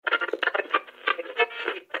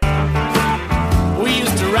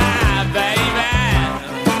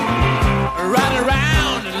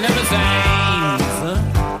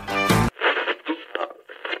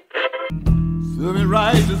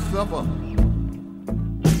a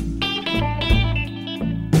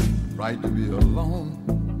right to be alone.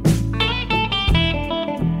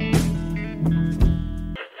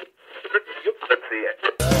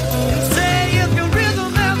 Say if your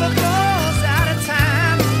rhythm ever goes out of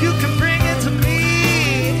time, you can bring it to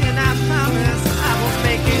me, and I promise I will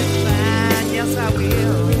make it fine. Yes, I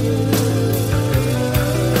will.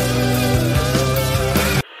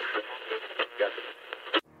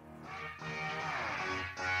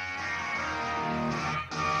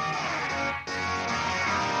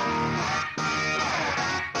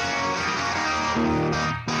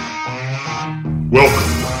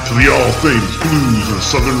 Welcome to the All Things Blues and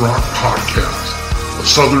Southern Rock podcast, a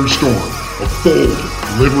southern storm of bold,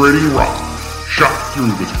 liberating rock, shot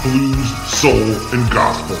through with blues, soul, and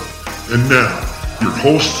gospel. And now, your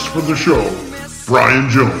hosts for the show, Brian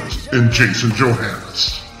Jones and Jason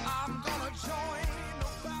Johannes.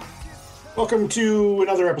 Welcome to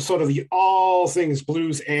another episode of the All Things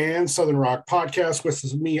Blues and Southern Rock podcast.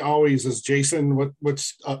 With me always is Jason.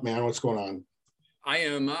 What's up, man? What's going on? I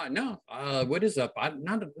am what is up?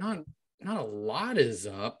 Not a lot is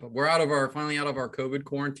up. We're finally out of our COVID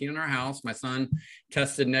quarantine in our house. My son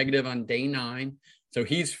tested negative on day 9, so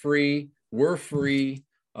he's free. We're free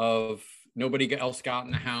of nobody else got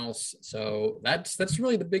in the house. So that's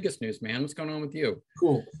really the biggest news, man. What's going on with you?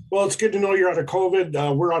 Cool. Well, it's good to know you're out of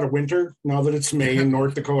COVID. We're out of winter now that it's May in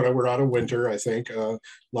North Dakota. We're out of winter. I think a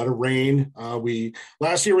lot of rain.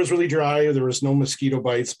 Last year was really dry. There was no mosquito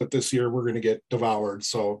bites, but this year we're going to get devoured.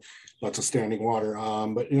 So lots of standing water.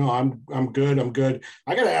 But I'm good.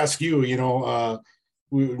 I got to ask you.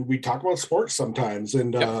 We talk about sports sometimes,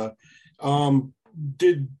 and Yep.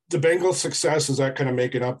 Did the Bengals' success, is that kind of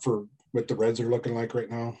making up for what the Reds are looking like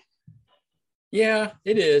right now? Yeah,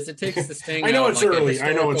 it is. It takes this thing. I know it's like early.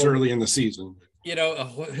 I know it's early in the season. A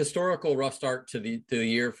historical rough start to the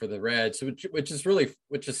year for the Reds, which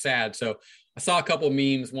is sad. So I saw a couple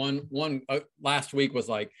memes. One last week was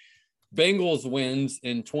like, Bengals wins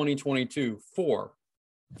in 2022 4,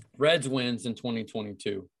 Reds wins in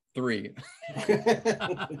 2022 3.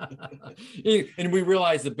 And we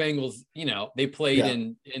realized the Bengals, they played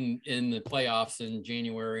in the playoffs in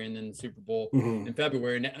January and then the Super Bowl in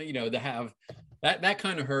February. And, they have that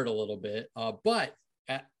kind of hurt a little bit. But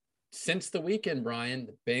since the weekend, Brian,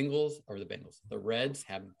 the Reds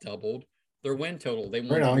have doubled their win total. They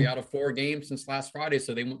won 3 out of 4 games since last Friday.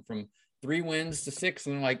 So they went from 3 wins to 6,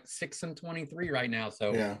 and they're like 6-23 right now.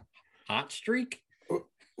 So hot streak.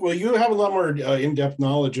 Well, you have a lot more in-depth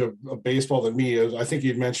knowledge of baseball than me. I think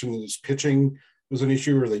you'd mentioned this pitching was an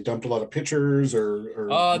issue, or they dumped a lot of pitchers, or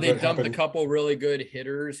they dumped a couple really good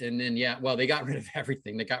hitters, and then they got rid of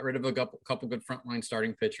everything. They got rid of a couple good frontline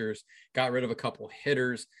starting pitchers, got rid of a couple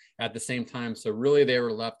hitters at the same time. So really, they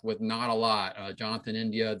were left with not a lot. Jonathan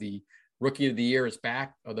India, the rookie of the year, is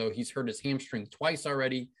back, although he's hurt his hamstring twice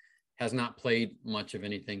already, has not played much of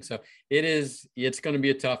anything. So it's going to be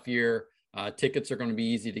a tough year. Tickets are going to be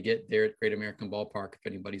easy to get there at Great American Ballpark if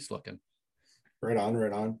anybody's looking. Right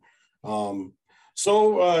on.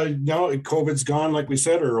 So now COVID's gone, like we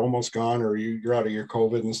said, or almost gone, or you're out of your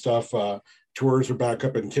COVID and stuff. Tours are back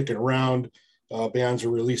up and kicking around. Bands are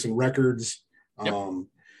releasing records. Yep. On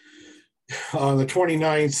the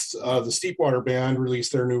 29th, the Steepwater Band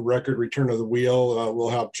released their new record, Return of the Wheel.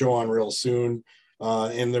 We'll have Joe on real soon.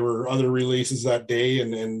 And there were other releases that day,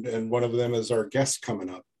 and one of them is our guest coming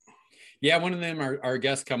up. Yeah, one of them are our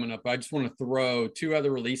guests coming up. I just want to throw 2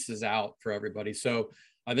 other releases out for everybody. So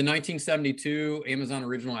the 1972 Amazon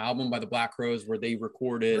original album by the Black Crowes, where they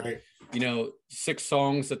recorded, 6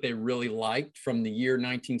 songs that they really liked from the year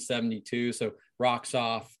 1972. So Rocks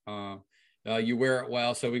Off, You Wear It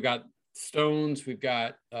Well. So we've got Stones, we've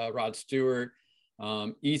got Rod Stewart,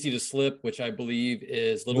 Easy to Slip, which I believe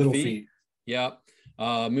is Little Feat. Yep.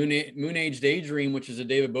 Moon Age Daydream, which is a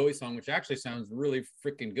David Bowie song, which actually sounds really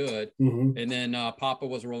freaking good. Mm-hmm. And then Papa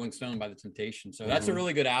Was a Rolling Stone by The Temptations. So that's a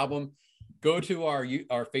really good album. Go to our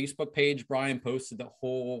Facebook page. Brian posted the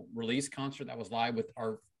whole release concert that was live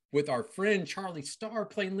with our friend Charlie Starr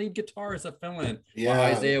playing lead guitar as a fill-in. Yeah,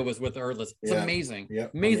 Isaiah was with Earless. It's amazing.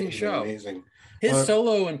 Yep. Amazing show. Amazing. His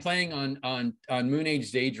solo and playing on Moon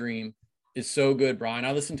Age Daydream is so good, Brian.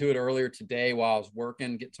 I listened to it earlier today while I was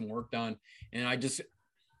working, getting some work done. And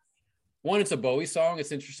it's a Bowie song.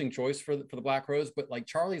 It's an interesting choice for the Black Crowes, but like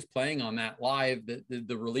Charlie's playing on that live,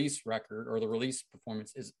 the release record or the release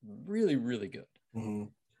performance is really, really good. Mm-hmm.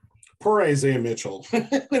 Poor Isaiah Mitchell.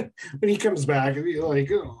 When he comes back, you're like,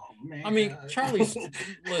 oh man. I mean, Charlie's,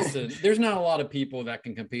 listen, there's not a lot of people that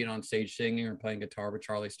can compete on stage singing or playing guitar with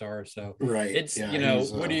Charlie Starr. So right. it's, yeah,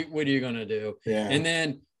 what are you going to do? Yeah. And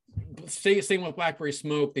then same with Blackberry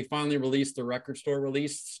Smoke. They finally released the record store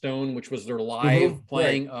release Stone, which was their live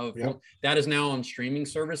playing of that is now on streaming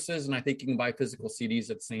services, and I think you can buy physical CDs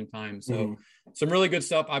at the same time. So some really good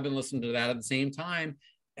stuff. I've been listening to that at the same time,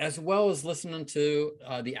 as well as listening to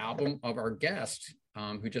the album of our guest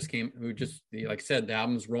like I said, the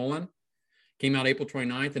album's rolling. Came out April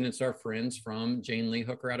 29th, and it's our friends from Jane Lee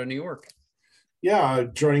Hooker out of New York. Yeah,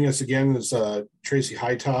 joining us again is Tracy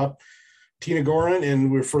Hightop, Tina Gorin,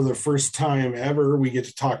 and for the first time ever, we get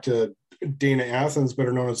to talk to Dana Athens,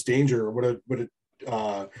 better known as Danger. What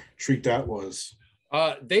a treat that was.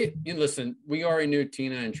 Listen, we already knew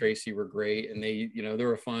Tina and Tracy were great, and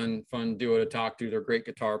they're a fun duo to talk to. They're great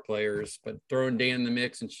guitar players, but throwing Dana in the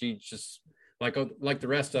mix, and she just like the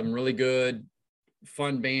rest of them, really good,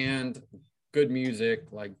 fun band, good music,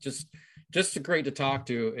 like just great to talk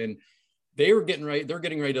to. And they're getting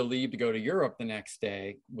ready to leave to go to Europe the next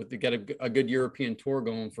day to get a good European tour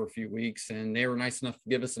going for a few weeks. And they were nice enough to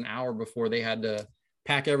give us an hour before they had to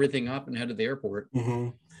pack everything up and head to the airport.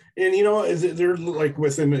 And, they're like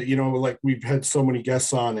within, like we've had so many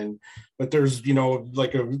guests on but there's,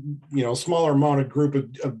 like a, smaller amount of group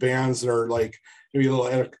of bands that are like maybe a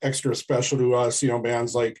little extra special to us,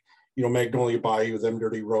 bands like, Magnolia Bayou, Them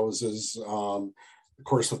Dirty Roses, of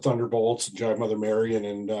course, the Thunderbolts, Jive Mother Marian,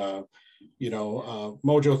 and,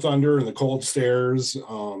 Mojo Thunder and the Cold Stairs.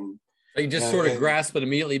 You just sort of grasp it,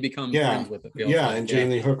 immediately become friends with it. And Jane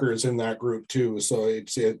Lee Hooker is in that group too. So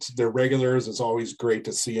it's they're regulars. It's always great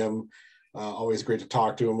to see them. Always great to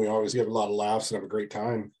talk to them. We always get a lot of laughs and have a great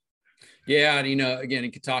time. Yeah, and again,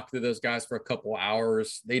 you could talk to those guys for a couple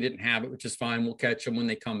hours. They didn't have it, which is fine. We'll catch them when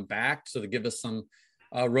they come back. So to give us some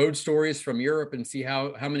road stories from Europe and see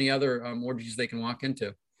how many other mortgages they can walk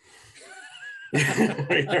into.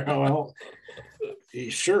 Well,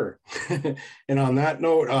 sure. And on that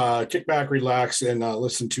note, kick back, relax, and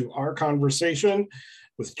listen to our conversation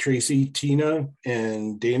with Tracy, Tina,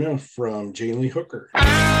 and Dana from Jane Lee Hooker.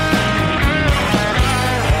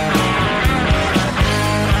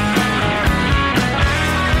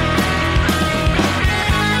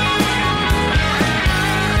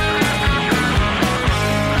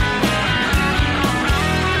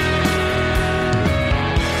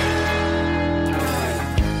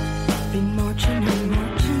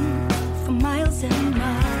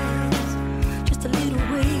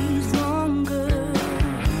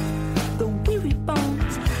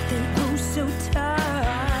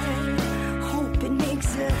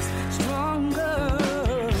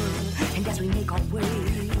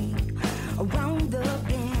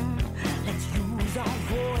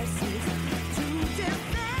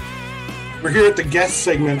 We're here at the guest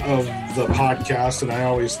segment of the podcast, and I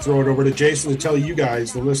always throw it over to Jason to tell you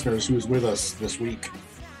guys, the listeners, who's with us this week.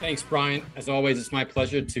 Thanks, Brian. As always, it's my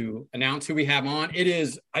pleasure to announce who we have on. It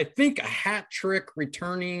is, I think, a hat trick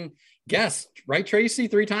returning guest, right, Tracy?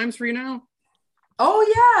 3 times for you now?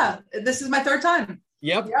 Oh, yeah. This is my 3rd time.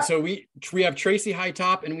 Yep. So we have Tracy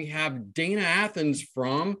Hightop, and we have Dana Athens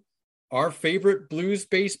from our favorite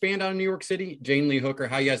blues-based band out of New York City, Jane Lee Hooker.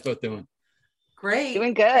 How you guys both doing? Great.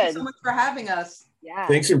 Doing good. Thanks so much for having us. Yeah.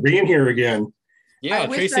 Thanks for being here again. Yeah,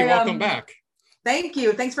 Tracy, welcome back. Thank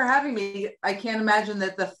you. Thanks for having me. I can't imagine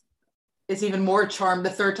that it's even more charm. The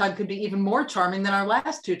 3rd time could be even more charming than our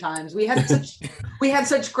last 2 times. We had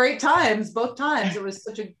such great times both times. It was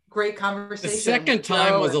such a great conversation. The second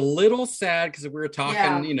time was a little sad because we were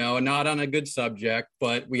talking, not on a good subject,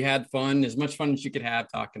 but we had fun, as much fun as you could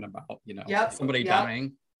have talking about, somebody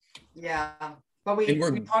dying. Yeah. But we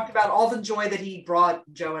talked about all the joy that he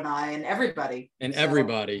brought, Joe and I, and everybody.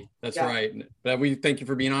 That's right. But we thank you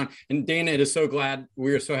for being on. And Dana, it is so glad.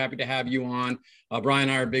 We are so happy to have you on. Brian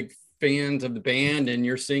and I are big fans of the band, and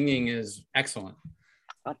your singing is excellent.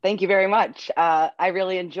 Well, thank you very much. I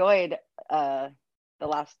really enjoyed the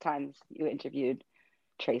last times you interviewed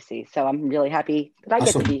Tracy. So I'm really happy that I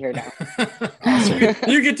get to be here now.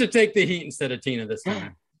 You get to take the heat instead of Tina this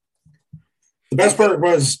time. The best part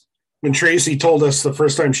was when Tracy told us the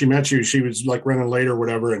first time she met you, she was like running late or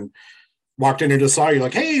whatever, and walked in and just saw you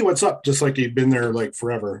like, hey, what's up? Just like you'd been there like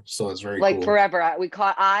forever. So it's very cool. Forever. We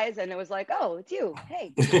caught eyes and it was like, oh, it's you.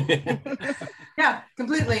 Hey. Yeah,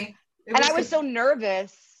 completely. I was so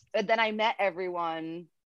nervous. But then I met everyone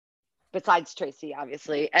besides Tracy,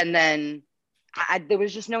 obviously. And then there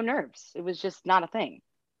was just no nerves. It was just not a thing.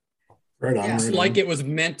 Right on. It's like it was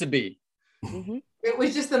meant to be. Mm-hmm. It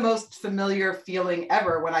was just the most familiar feeling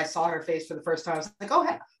ever when I saw her face for the first time. I was like, oh,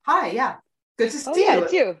 hi, yeah. Good to see you.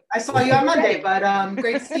 It's you. I saw you on Monday, but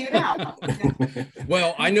great to see you now.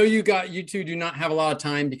 Well, I know you two do not have a lot of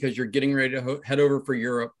time because you're getting ready to head over for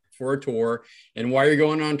Europe for a tour. And why you're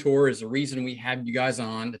going on tour is the reason we have you guys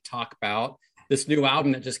on to talk about this new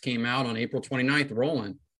album that just came out on April 29th,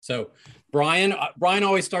 Rolling. So Brian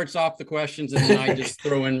always starts off the questions and then I just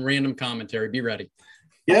throw in random commentary. Be ready.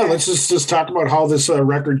 Yeah, let's just talk about how this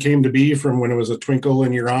record came to be, from when it was a twinkle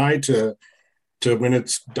in your eye to when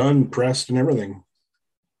it's done, pressed and everything.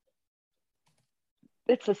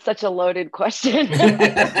 It's such a loaded question.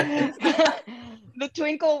 The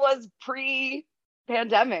twinkle was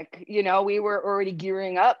pre-pandemic. You know, we were already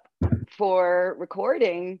gearing up for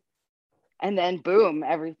recording, and then boom,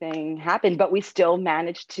 everything happened. But we still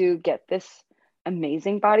managed to get this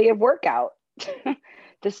amazing body of work out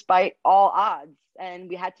despite all odds. And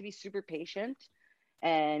we had to be super patient,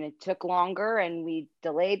 and it took longer, and we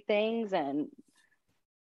delayed things, and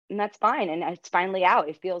that's fine. And it's finally out.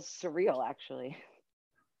 It feels surreal, actually.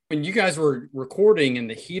 When you guys were recording in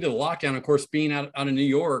the heat of the lockdown, of course, being out of New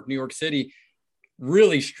York City,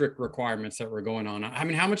 really strict requirements that were going on. I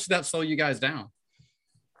mean, how much did that slow you guys down?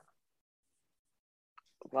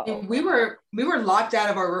 Well, we were locked out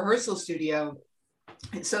of our rehearsal studio.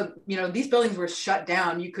 So, you know, these buildings were shut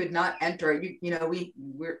down. You could not enter.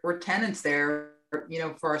 We're tenants there, you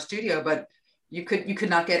know, for our studio, but you could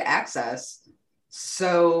not get access.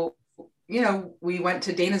 So, you know, we went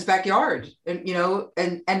to Dana's backyard, and, you know,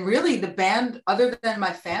 and really the band, other than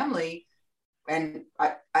my family, and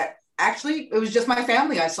I actually, it was just my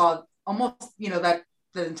family. I saw almost, you know, that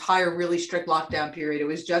the entire really strict lockdown period. It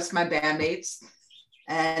was just my bandmates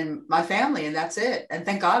and my family, and that's it. And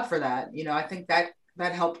thank God for that. You know, I think that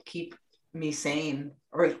helped keep me sane,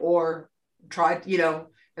 or tried, you know,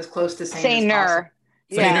 as close to sane as possible.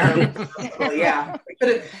 Yeah. Yeah.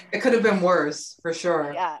 It could have been worse, for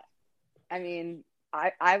sure. Yeah. I mean,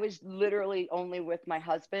 I was literally only with my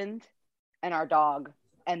husband and our dog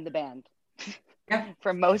and the band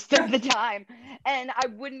for most of the time. And I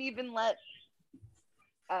wouldn't even let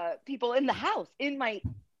people in the house, in my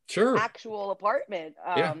actual apartment,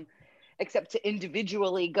 except to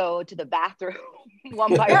individually go to the bathroom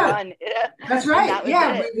one by one. That's right.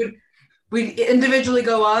 Yeah. We'd individually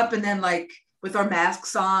go up, and then, like, with our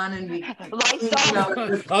masks on, and we, I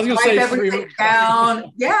was going to say everything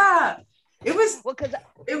down. Yeah. It was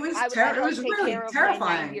I was really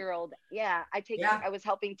terrifying. 90-year-old. Yeah. I was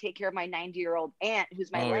helping take care of my 90-year-old aunt,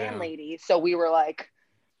 who's my landlady. So we were like,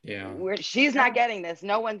 she's not getting this.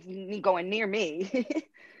 No one's going near me.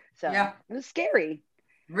 So it was scary.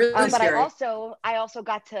 Really but scary. I also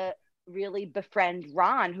got to really befriend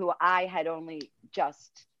Ron, who I had only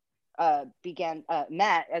just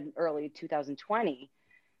met in early 2020.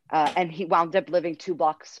 And he wound up living 2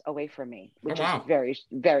 blocks away from me, which is very,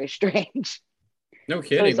 very strange. No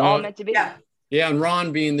kidding. So it's all meant to be. Yeah, and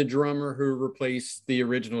Ron being the drummer who replaced the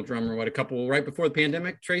original drummer, right before the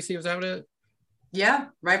pandemic, Tracy, was that it? Yeah,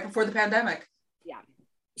 right before the pandemic. Yeah.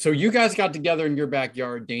 So you guys got together in your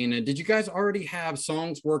backyard, Dana. Did you guys already have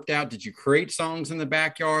songs worked out? Did you create songs in the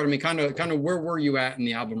backyard? I mean, kind of where were you at in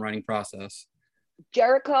the album writing process?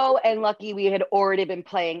 Jericho and Lucky, we had already been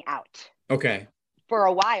playing out. Okay. For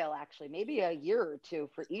a while, actually, maybe a year or two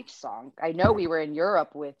for each song. I know we were in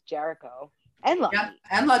Europe with Jericho and Lucky. Yeah,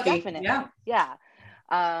 and Lucky. Definitely. Yeah.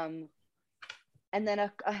 And then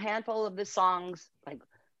a handful of the songs, like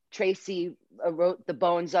Tracy wrote the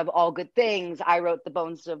bones of All Good Things. I wrote the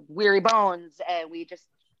bones of Weary Bones. And we just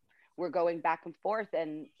were going back and forth,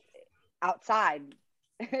 and outside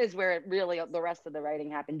is where it really, the rest of the writing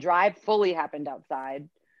happened. Drive fully happened outside.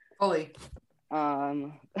 Fully.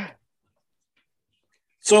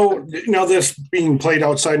 So now this being played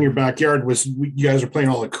outside in your backyard, you guys are playing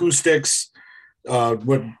all acoustics.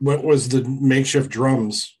 What was the makeshift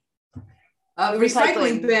drums?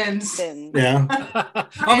 Recycling bins. Yeah.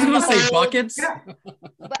 I was going to say buckets. Yeah.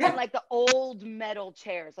 But like the old metal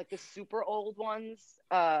chairs, like the super old ones,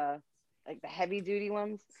 like the heavy duty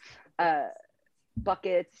ones,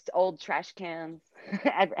 buckets, old trash cans,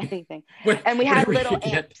 anything. And we had little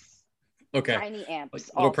amps. Okay. Tiny amps.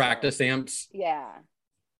 Like little practice amps. Yeah.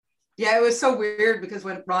 Yeah, it was so weird because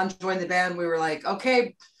when Ron joined the band, we were like,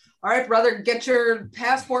 okay, all right, brother, get your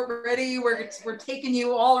passport ready. We're taking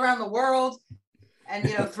you all around the world. And,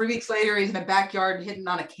 3 weeks later, he's in the backyard hitting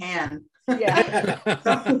on a can.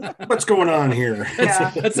 Yeah. What's going on here?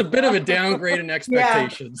 Yeah. That's a bit of a downgrade in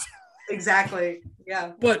expectations. Yeah, exactly.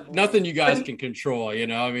 Yeah. But nothing you guys can control,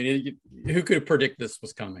 I mean, who could predict this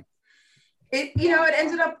was coming? It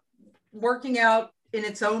ended up working out in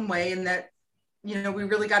its own way in that, we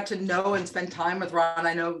really got to know and spend time with Ron.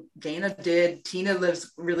 I know Dana did. Tina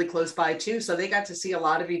lives really close by too. So they got to see a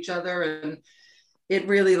lot of each other, and it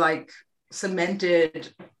really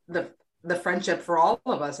cemented the friendship for all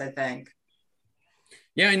of us, I think.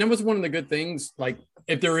 Yeah, and that was one of the good things, like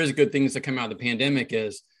if there is good things that come out of the pandemic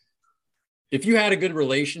is if you had a good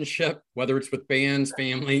relationship, whether it's with bands,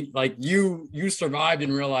 family, like you survived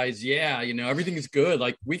and realized, yeah, everything is good.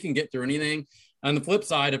 Like we can get through anything. On the flip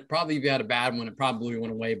side, if you had a bad one, it probably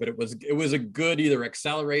went away, but it was a good either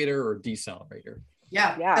accelerator or decelerator.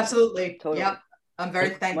 Yeah, absolutely. Totally. Yep. I'm very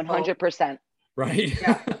thankful. 100%. Right.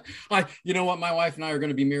 Yeah. You know what? My wife and I are going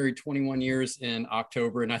to be married 21 years in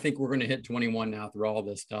October, and I think we're going to hit 21 now through all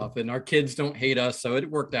this stuff. And our kids don't hate us, so it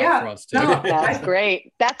worked out for us too. No, that's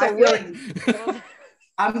great. That's a win.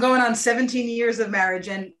 I'm going on 17 years of marriage,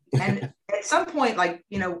 and at some point, like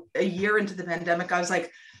a year into the pandemic, I was like,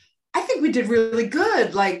 I think we did really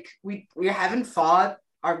good. Like we haven't fought.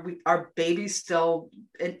 Our baby still,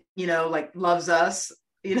 like loves us.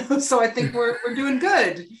 So I think we're doing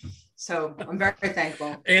good. So I'm very, very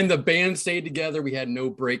thankful. And the band stayed together. We had no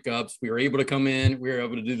breakups. We were able to come in. We were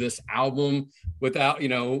able to do this album without,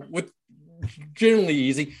 with generally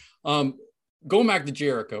easy. Going back to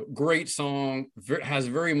Jericho, great song, has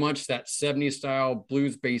very much that 70s style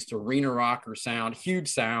blues-based arena rocker sound, huge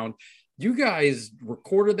sound. You guys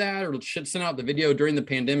recorded that or sent out the video during the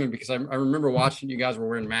pandemic? Because I remember watching you guys were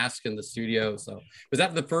wearing masks in the studio. So was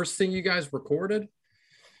that the first thing you guys recorded?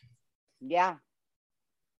 Yeah.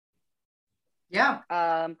 Yeah.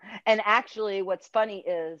 And actually what's funny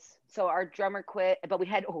is, so our drummer quit, but we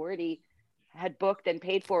had already booked and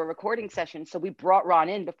paid for a recording session. So we brought Ron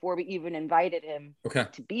in before we even invited him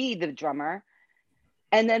to be the drummer.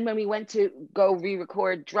 And then when we went to go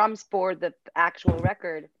re-record drums for the actual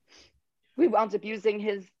record, we wound up using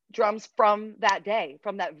his drums from that day,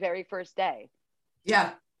 from that very first day.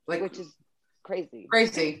 Yeah. Which is crazy.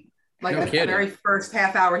 Like the very first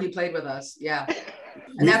half hour he played with us. Yeah.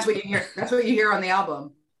 And that's what you hear. That's what you hear on the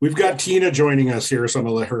album. We've got Tina joining us here, so I'm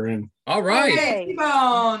gonna let her in. All right. Hey,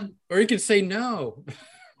 T-Bone. Or you could say no.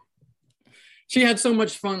 She had so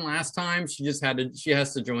much fun last time. She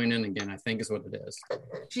has to join in again, I think is what it is.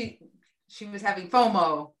 She was having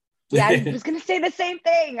FOMO. Yeah, I was gonna say the same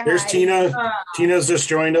thing. There's Tina. Tina's just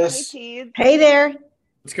joined us. Hey there.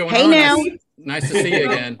 What's going on? Now. Nice to see you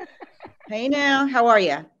again. Hey now. How are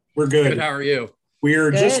you? We're good. Good. How are you? We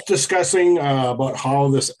were just discussing about how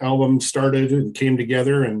this album started and came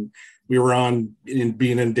together, and we were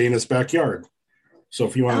being in Dana's backyard. So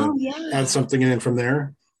if you want to add something in from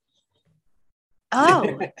there.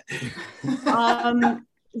 Oh,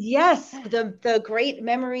 yes. The great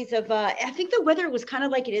memories of, I think the weather was kind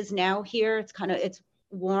of like it is now here. It's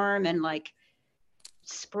warm and like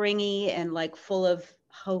springy and like full of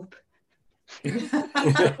hope. And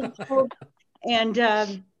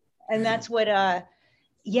that's what,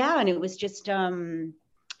 and it was just, when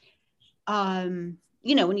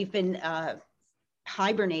you've been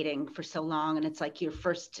hibernating for so long, and it's like your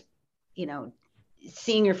first,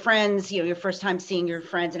 seeing your friends, your first time seeing your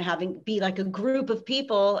friends and be like a group of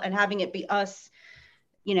people and having it be us,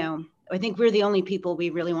 I think we're the only people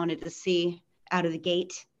we really wanted to see out of the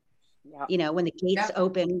gate. Yeah. When the gates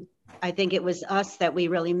opened, I think it was us that we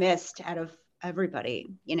really missed out of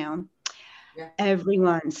everybody,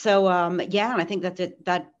 everyone. So, and I think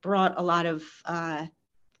that brought a lot of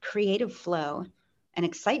creative flow and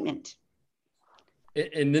excitement.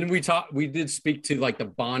 And then we did speak to like the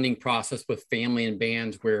bonding process with family and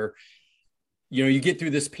bands where, you get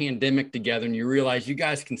through this pandemic together and you realize you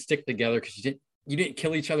guys can stick together because you didn't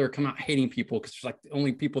kill each other or come out hating people because it's like the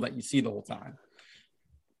only people that you see the whole time.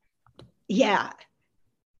 Yeah.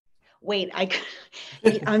 Wait,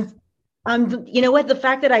 you know what? The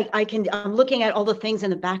fact that I'm looking at all the things in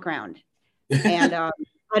the background, and I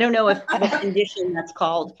don't know what condition that's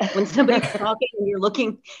called when somebody's talking and you're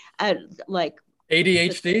looking at like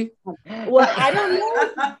ADHD. Well, I don't know.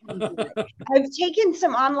 I've taken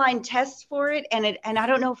some online tests for it, and I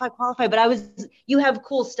don't know if I qualify. But you have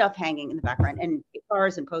cool stuff hanging in the background and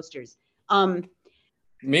guitars and posters.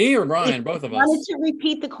 Me or Brian, both of us. Wanted to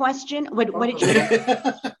repeat the question. What did you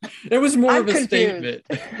say? It was more of a statement.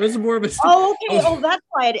 It was more of a statement. Oh, okay. Oh, that's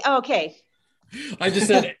why. Okay. I just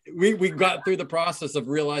said we got through the process of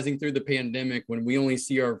realizing through the pandemic when we only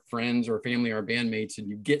see our friends or family or bandmates and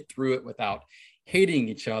you get through it without hating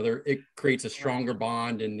each other, it creates a stronger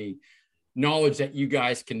bond and the knowledge that you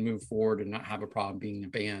guys can move forward and not have a problem being a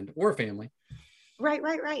band or a family. Right.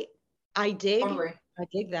 I dig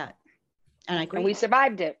that. And I agree. And we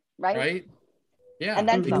survived it, right? Right. Yeah. And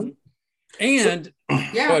then some. And go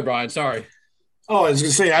ahead, Brian. Sorry. Oh, I was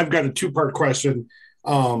gonna say I've got a 2-part question.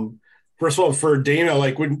 First of all, for Dana,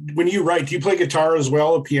 like when you write, do you play guitar as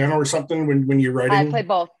well, a piano or something when you're writing? I play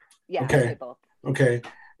both. Yeah, okay. I play both. Okay.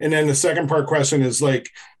 And then the second part question is like,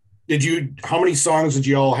 how many songs did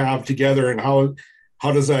you all have together, and how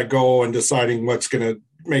how does that go in deciding what's going to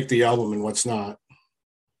make the album and what's not?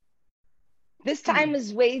 This time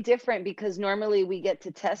is way different because normally we get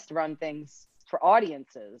to test run things for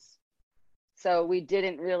audiences. So we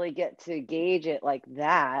didn't really get to gauge it like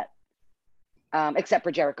that, except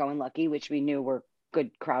for Jericho and Lucky, which we knew were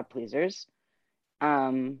good crowd pleasers.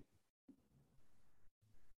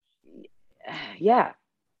 Yeah.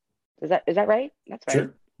 Is that right? That's right.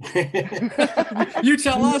 Sure. You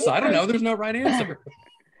tell us. I don't know. There's no right answer.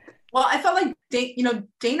 Well, I felt like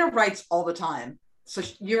Dana writes all the time. So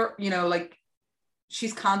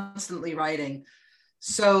she's constantly writing.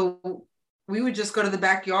 So we would just go to the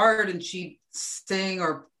backyard and she'd sing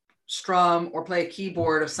or strum or play a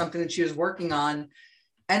keyboard of something that she was working on.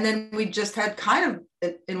 And then we just had kind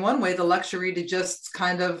of, in one way, the luxury to just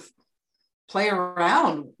kind of play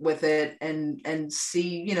around with it and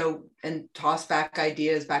see, and toss back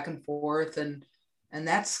ideas back and forth. And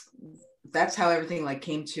that's how everything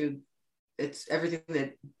came to, it's everything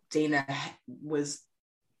that Dana was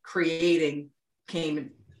creating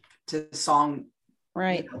came to song.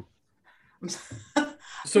 Right.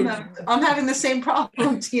 So I'm having the same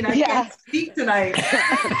problem, Tina. I can't speak tonight.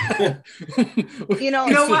 You know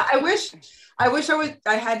what? I wish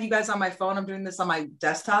I had you guys on my phone. I'm doing this on my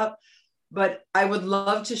desktop, but I would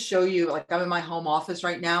love to show you, I'm in my home office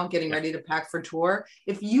right now, getting ready to pack for tour.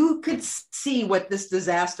 If you could see what this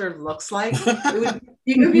disaster looks like, it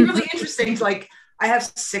would be really interesting. I have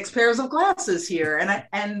 6 pairs of glasses here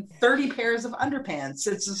and 30 pairs of underpants.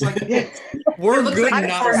 It's just we're good at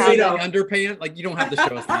not seeing underpants. You don't have to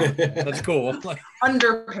show us that. That's cool.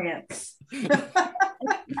 Underpants.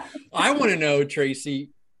 I want to know,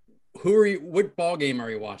 Tracy, what ball game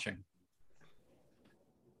are you watching?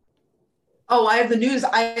 Oh, I have the news.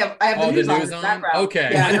 I have the news on in the background. Okay.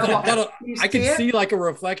 Yeah, I could see a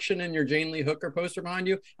reflection in your Jane Lee Hooker poster behind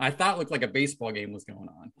you. I thought it looked like a baseball game was going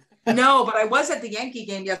on. No, but I was at the Yankee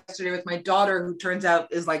game yesterday with my daughter, who turns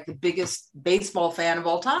out is the biggest baseball fan of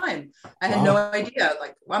all time. I had no idea.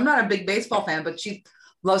 I'm not a big baseball fan, but she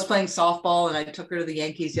loves playing softball, and I took her to the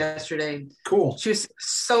Yankees yesterday. Cool. She was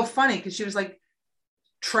so funny because she was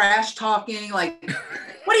trash talking, what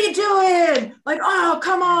are you doing? Oh,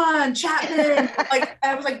 come on, Chapman.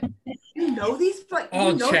 I was you know these?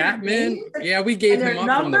 Chapman? Yeah, we gave him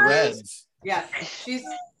up on the Reds. Yeah, she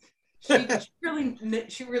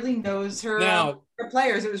really knows her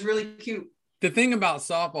players. It was really cute. The thing about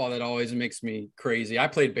softball that always makes me crazy, I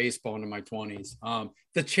played baseball into my 20s.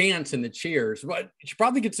 The chants and the cheers, but she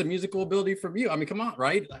probably gets some musical ability from you. I mean, come on,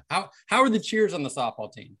 right? How are the cheers on the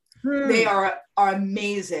softball team? They are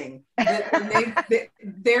amazing.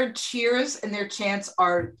 Their cheers and their chants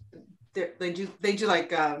are they do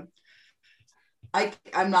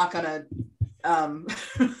I'm not gonna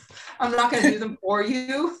do them for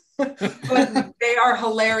you, but they are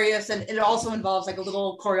hilarious, and it also involves a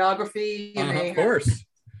little choreography. Of course.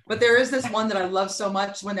 But there is this one that I love so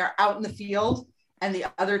much when they're out in the field and the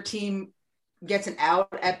other team gets an out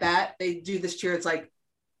at bat. They do this cheer. It's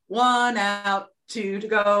 1 out, 2 to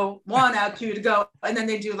go, 1 out, 2 to go, and then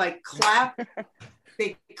they do clap.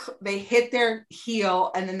 They hit their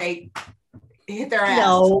heel and then they hit their ass.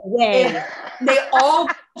 No way. And they all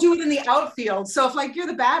do it in the outfield. So if you're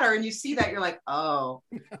the batter and you see that, you're oh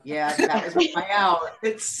yeah, that was my out.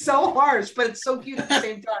 It's so harsh, but it's so cute at the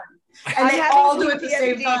same time. And they all do it at the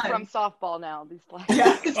same time. From softball now. These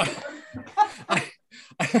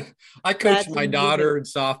I coached my daughter in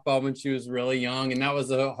softball when she was really young, and that was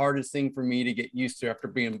the hardest thing for me to get used to after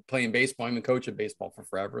playing baseball. I'm a coach of baseball for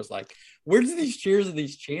forever. It's where do these cheers and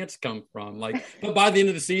these chants come from? But by the end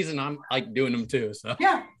of the season, I'm doing them too. So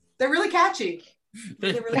yeah, they're really catchy.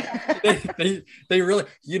 They really.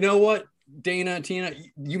 You know what, Dana, Tina,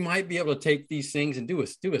 you might be able to take these things and do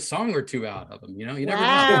a song or two out of them. You never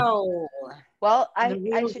know. Well, I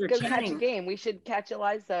should go catch a game. We should catch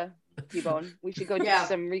Eliza. T-Bone. We should go do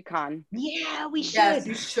some recon. Yeah, we should. Yes,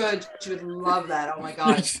 you should. She would love that. Oh my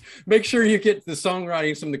gosh. Make sure you get the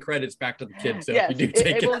songwriting, some of the credits back to the kids. So yes, if you do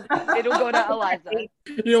take it'll go to Eliza.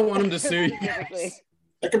 You don't want them to sue you.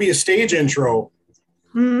 That could be a stage intro.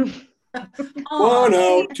 1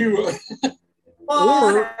 out, 2.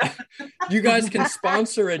 Or you guys can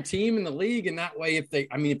sponsor a team in the league, and that way, if they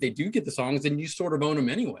do get the songs, then you sort of own them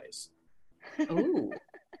anyways. Ooh.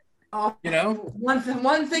 Oh, one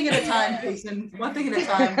thing at a time, Jason. One thing at a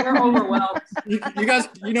time. We're overwhelmed. You guys,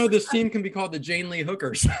 this team can be called the Jane Lee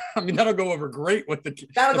Hookers. That'll go over great with the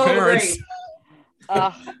parents.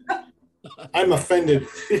 I'm offended.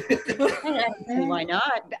 Why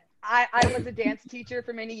not? I was a dance teacher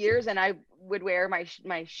for many years, and I would wear my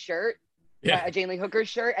shirt, a Jane Lee Hooker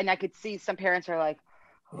shirt, and I could see some parents are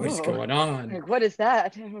What's going on? Like, what is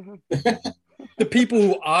that? The people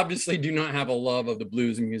who obviously do not have a love of the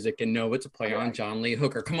blues music and know it's a play on John Lee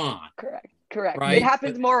Hooker. Come on. Correct. Right? It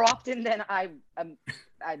happens more often than I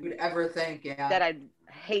would ever think. Yeah. That I'd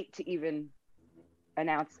hate to even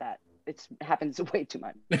announce that. It happens way too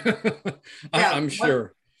much. I'm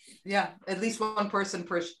sure. At least one person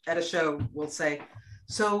at a show will say,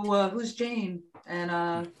 "So who's Jane?"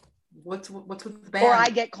 And what's with the band? Or I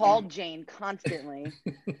get called Jane constantly.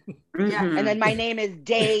 Yeah, and then my name is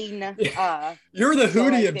Dane. You're the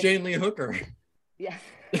Hootie of Jane Lee Hooker. Yeah.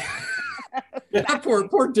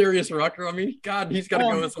 poor Darius Rucker. I mean, God, he's got to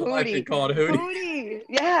go his whole life being called Hootie.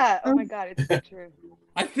 Yeah. Oh my God, it's so true.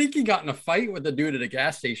 I think he got in a fight with a dude at a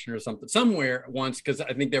gas station or somewhere once, because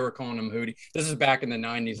I think they were calling him Hootie. This is back in the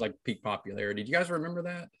 90s, like peak popularity. Do you guys remember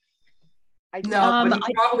that? No, but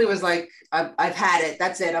he probably was like, I've had it.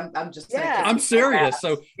 That's it. I'm just I'm serious.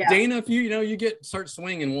 So Dana, if you start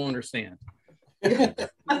swinging, we'll understand.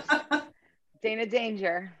 Dana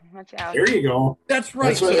Danger. Watch out. There you go. That's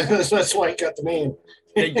right. That's why I got the name.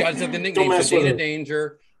 You guys have the nickname. So Dana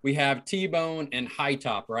Danger. We have T-Bone and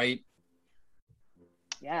Hightop, right?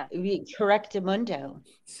 Yeah. Correctamundo.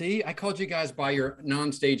 See, I called you guys by your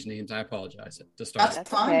non-stage names. I apologize to start. That's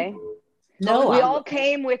fine. Okay. No, we all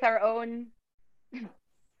came with our own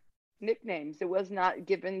nicknames. It was not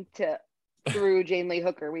given through Jane Lee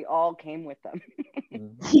Hooker. We all came with them.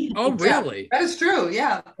 Oh, really? Yeah, that is true.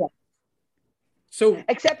 Yeah. So,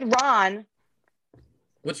 except Ron.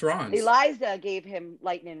 What's Ron? Eliza gave him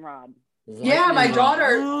Lightning Rod. My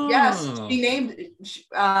daughter. Oh. Yes, she named.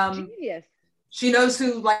 Genius. She knows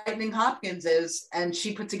who Lightning Hopkins is, and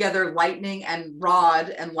she put together Lightning and Rod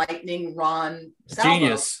and Lightning Ron Salvo.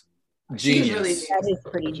 Genius. Really, that is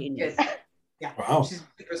pretty genius. Yeah. Wow.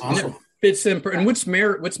 Awesome. Fits in. And what's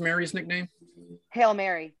Mary's nickname? Hail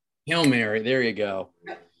Mary. Hail Mary. There you go.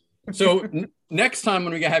 So next time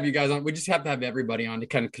when we have you guys on, we just have to have everybody on to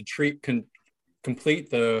kind of complete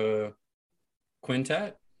the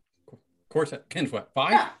quintet, quartet, quintet,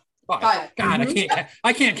 five. Yeah. Five. God,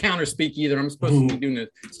 I can't counter speak either. I'm supposed to be doing a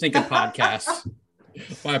stinking podcast.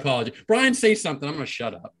 My apology. Brian, say something. I'm going to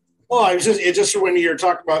shut up. Well, it just when you're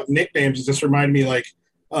talking about nicknames, it just reminded me like,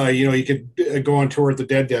 you could go on tour with the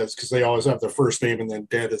Deads because they always have their first name and then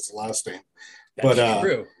Dead is the last name. That's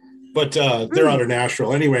true. But they're out of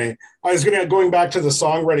Nashville. Anyway, I was going back to the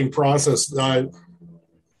songwriting process.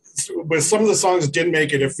 With some of the songs that didn't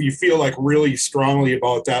make it, if you feel like really strongly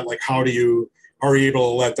about that, like are you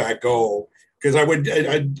able to let that go? Because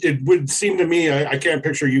it would seem to me, I can't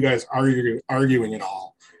picture you guys arguing at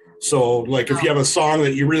all. So like if you have a song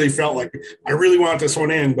that you really felt like, I really want this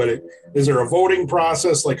one in, but is there a voting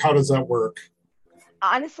process? Like how does that work?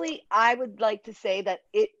 Honestly, I would like to say that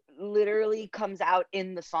it literally comes out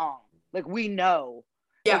in the song. Like we know.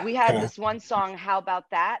 Yeah. Like we had this one song, How About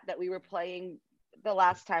That we were playing the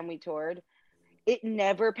last time we toured. It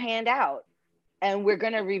never panned out. And we're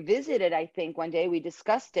going to revisit it, I think, one day. We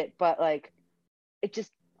discussed it, but like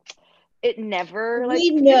it never like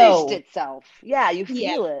finished itself. Yeah, you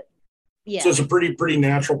feel it. Yeah. So it's a pretty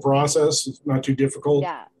natural process. It's not too difficult.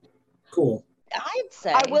 Yeah. Cool. I'd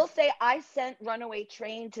say. I will say I sent Runaway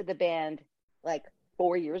Train to the band like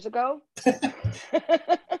 4 years ago.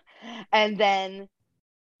 And then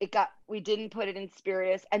we didn't put it in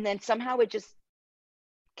Spiritus. And then somehow it just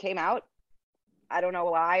came out. I don't know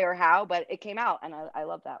why or how, but it came out. And I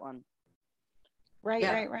love that one.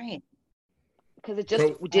 Right. Because it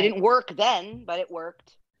just didn't work then, but it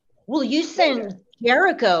worked. Well, you sent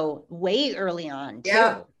Jericho way early on, too.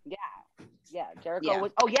 Yeah. Jericho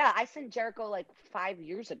was. Oh, yeah. I sent Jericho like 5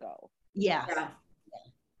 years ago. Yeah.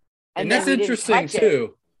 And that's interesting,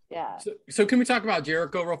 too. Yeah. So can we talk about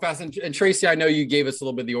Jericho real fast? And Tracy, I know you gave us a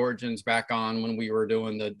little bit of the origins back on when we were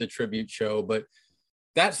doing the tribute show, but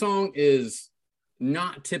that song is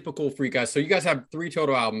not typical for you guys. So you guys have 3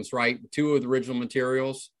 total albums, right? 2 of the original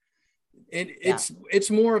materials.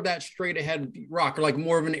 It's more of that straight ahead rock, or like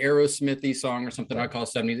more of an Aerosmithy song or something I call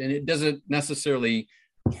 70s. And it doesn't necessarily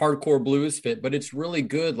hardcore blues fit, but it's really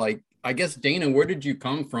good. Like, I guess, Dana, where did you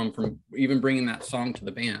come from even bringing that song to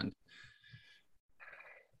the band?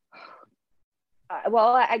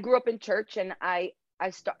 Well, I grew up in church, and I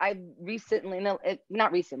recently,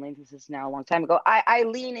 not recently, this is now a long time ago, I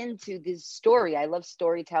lean into this story. I love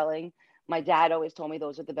storytelling. My dad always told me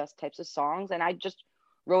those are the best types of songs. And I just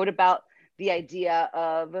wrote about the idea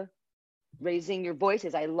of raising your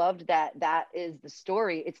voices. I loved that is the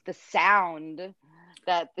story. It's the sound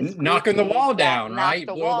that this knocking the wall down, right?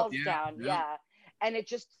 Knock the walls down. Yeah. And it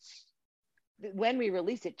just, when we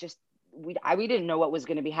released it, just, we didn't know what was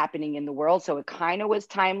going to be happening in the world. So it kind of was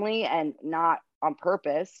timely and not on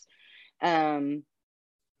purpose.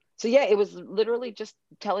 So yeah, it was literally just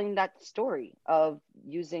telling that story of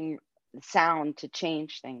using sound to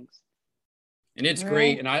change things. And it's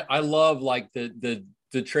great. And I love like the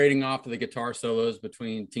trading off of the guitar solos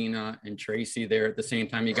between Tina and Tracy there at the same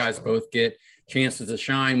time. You guys both get chances to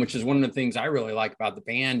shine, which is one of the things I really like about the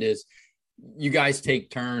band is you guys take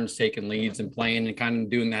turns taking leads and playing and kind of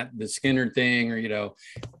doing the Skinner thing, or,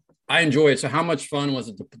 I enjoy it. So how much fun was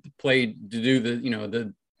it to do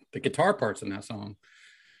the guitar parts in that song?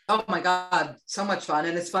 Oh my God, so much fun.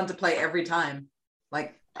 And it's fun to play every time.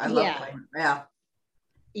 Like I love playing. Yeah.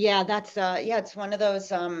 Yeah, that's it's one of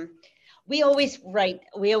those we always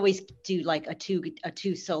do like a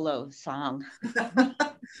two solo song.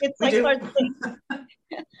 It's like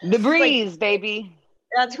the breeze, baby.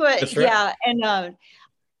 That's what That's right. and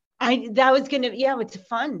it's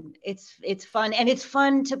fun. It's fun, and it's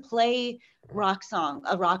fun to play a rock song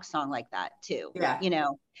like that too. Yeah.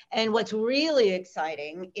 And what's really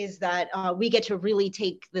exciting is that we get to really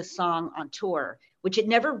take this song on tour, which it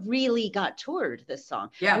never really got toured, this song.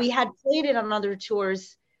 Yeah. We had played it on other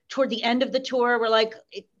tours. Toward the end of the tour, we're like,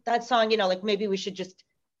 that song, like maybe we should just,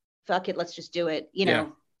 fuck it, let's just do it, Yeah,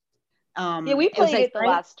 we played it the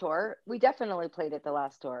last tour. We definitely played it the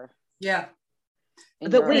last tour. Yeah.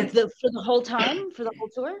 But wait, for the whole time? For the whole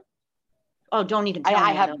tour? Oh, don't even tell me.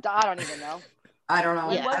 I don't even know. I don't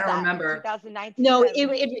know. Yeah. I don't remember. 2019. No,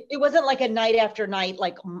 it wasn't like a night after night,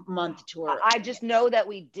 like month tour. I just know that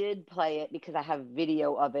we did play it because I have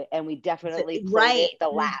video of it, and we definitely played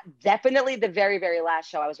it definitely the very, very last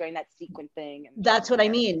show. I was wearing that sequin thing. That's what I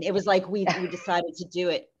mean. It was like we decided to do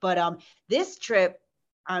it. But this trip,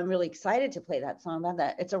 I'm really excited to play that song.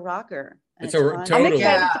 It's a rocker. It's I'm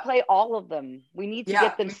excited to play all of them. We need to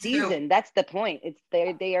get them seasoned. That's the point.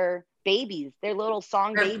 They are babies. They're little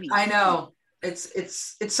song babies. I know.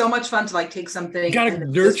 It's so much fun to like take something. You gotta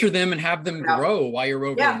nurture them and have them grow while you're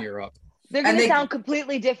over in Europe. They're gonna sound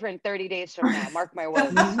completely different 30 days from now. Mark my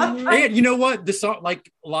words. And you know what? This song,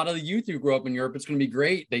 like a lot of the youth who grew up in Europe, it's gonna be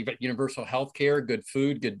great. They've got universal health care, good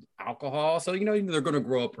food, good alcohol. So they're gonna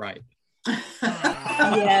grow up right.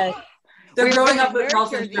 Yes. They're growing up with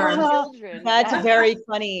health children. That's very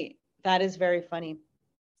funny. That is very funny.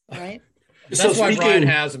 Right? That's why Brian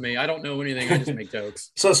has me. I don't know anything. I just make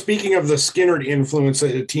jokes. So speaking of the Skinner influence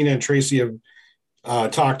that Tina and Tracy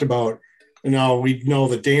have talked about, now we know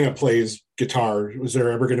that Dana plays guitar. Was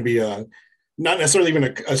there ever going to be not necessarily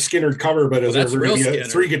even a Skinner cover, but is there ever going to be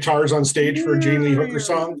 3 guitars on stage for a Jane Lee Hooker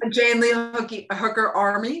song? A Jane Lee Hooker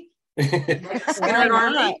Army. Skinner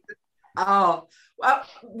Army. Oh, well,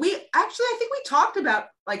 I think we talked about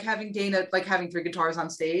like having Dana, like having 3 guitars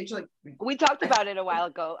on stage. Like we talked about it a while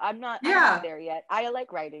ago. I'm not there yet. I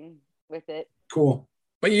like writing with it. Cool.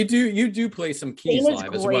 But you do play some keys Dana's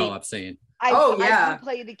live great. as well, I'm saying. I do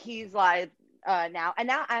play the keys live now. And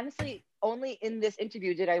now, honestly, only in this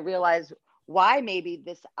interview did I realize why maybe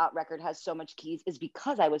this record has so much keys is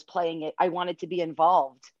because I was playing it. I wanted to be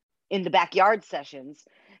involved in the backyard sessions.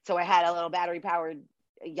 So I had a little battery-powered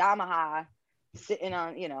Yamaha sitting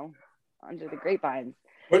on, under the grapevines.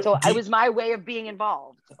 So it was my way of being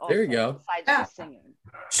involved. Also, there you go. Besides just singing.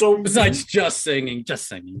 So besides just singing.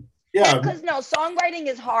 Yeah. Because songwriting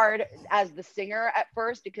is hard as the singer at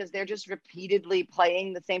first because they're just repeatedly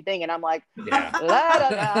playing the same thing, and I'm like, la da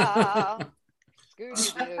da.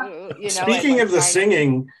 Speaking of the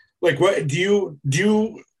singing, like, what do you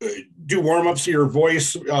do warm-ups to your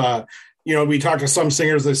voice? We talk to some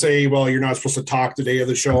singers that say, well, you're not supposed to talk the day of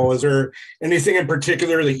the show. Is there anything in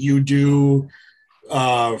particular that you do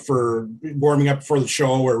for warming up for the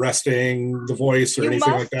show or resting the voice or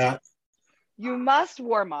anything like that? You must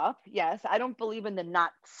warm up. Yes. I don't believe in the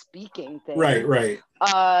not speaking thing. Right.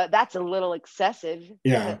 That's a little excessive.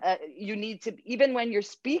 Yeah. You need to, even when you're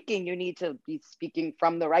speaking, you need to be speaking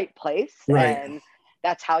from the right place. Right. And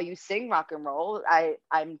that's how you sing rock and roll.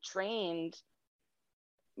 I'm trained.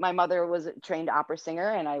 My mother was a trained opera singer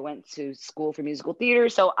and I went to school for musical theater.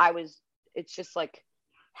 So it's just like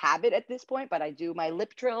habit at this point, but I do my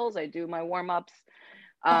lip trills. I do my warm-ups.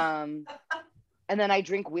 And then I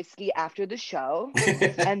drink whiskey after the show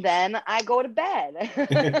and then I go to bed,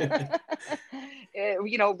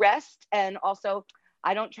 rest. And also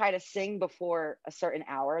I don't try to sing before a certain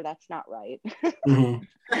hour. That's not right. Mm-hmm.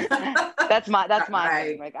 That's my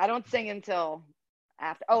thing. Like I don't sing until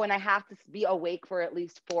after. Oh, and I have to be awake for at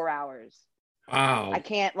least 4 hours. Wow. I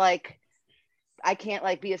can't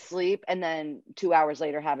be asleep and then 2 hours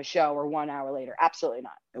later have a show or 1 hour later. Absolutely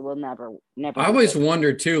not. It will never. I always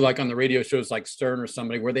wondered too, like on the radio shows like Stern or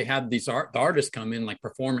somebody where they had these the artists come in like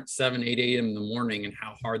perform at 7, 8 a.m. in the morning and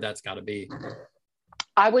how hard that's got to be.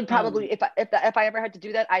 I would probably, if I ever had to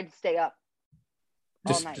do that, I'd stay up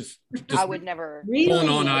all night. Just I would never. pulling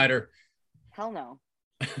all nighter. Hell no.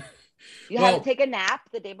 You have to take a nap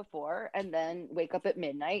the day before and then wake up at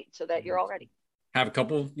midnight so that you're all ready. Have a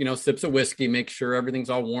couple, sips of whiskey, make sure everything's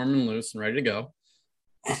all warm and loose and ready to go.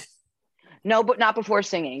 No, but not before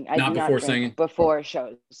singing. Not before singing. Before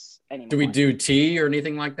shows anymore. Do we do tea or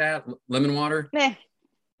anything like that? Lemon water?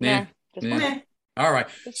 Nah. Just water. All right.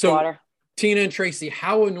 Just water. Tina and Tracy,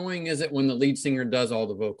 how annoying is it when the lead singer does all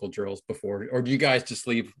the vocal drills before, or do you guys just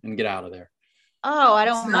leave and get out of there? Oh, I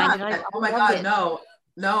don't mind it. Oh my God, no.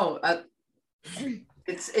 I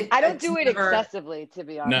don't do it excessively, to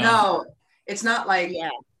be honest. No, it's not like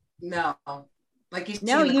no. Like you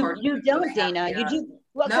don't, Dana. You do.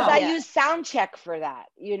 Well, because I use sound check for that,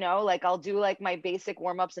 like I'll do like my basic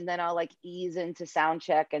warm-ups and then I'll like ease into sound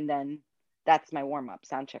check and then that's my warm-up.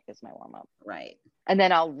 Sound check is my warm-up. Right. And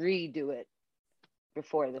then I'll redo it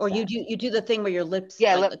before the set. You do the thing where your lips.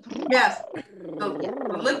 Yeah. Yes.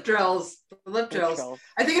 The lip drills.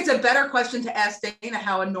 I think it's a better question to ask Dana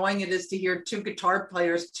how annoying it is to hear two guitar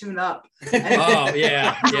players tune up. Oh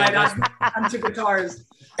yeah. on two guitars.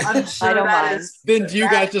 I'm sure I don't mind. Then do you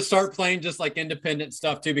guys just start playing just like independent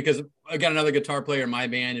stuff too? Because I got another guitar player in my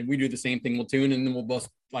band and we do the same thing. We'll tune and then we'll both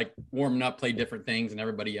like warming up, play different things and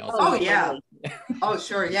everybody else. Oh yeah. Oh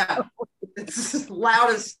sure. Yeah. It's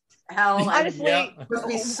loud as hell. Honestly, it must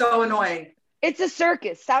be so annoying. It's a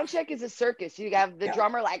circus. Sound check is a circus. You have the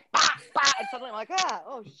drummer like, bah, bah, and suddenly I'm like,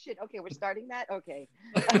 oh shit. Okay, we're starting that. Okay.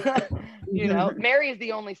 Mary is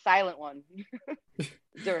the only silent one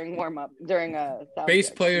during warm up. During a bass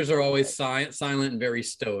check. Players are always silent and very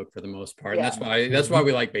stoic for the most part. Yeah. And that's why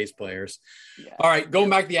we like bass players. Yeah. All right,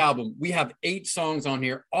 going back to the album, we have 8 songs on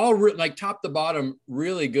here, all like top to bottom,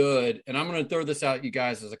 really good. And I'm going to throw this out, you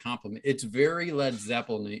guys, as a compliment. It's very Led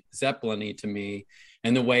Zeppelin-y to me.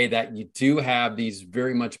 And the way that you do have these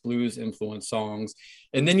very much blues influenced songs.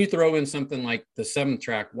 And then you throw in something like the 7th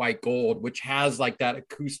track, White Gold, which has like that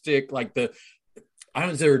acoustic, like I don't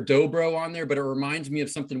know, is there a dobro on there, but it reminds me of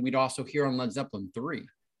something we'd also hear on Led Zeppelin 3.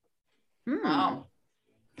 Wow.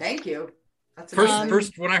 Thank you. That's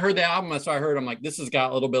first, when I heard the album, that's what I heard. I'm like, this has got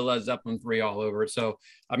a little bit of Led Zeppelin 3 all over it. So,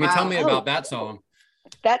 I mean, tell me about that song.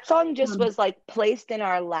 That song just was like placed in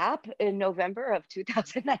our lap in November of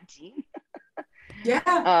 2019.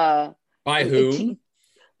 Yeah. By who?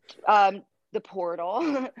 The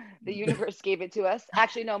Portal. The universe gave it to us.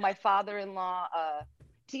 Actually, no, my father-in-law,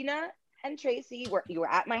 Tina and Tracy, you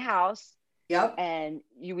were at my house. Yep. And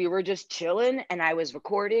we were just chilling and I was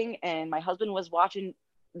recording and my husband was watching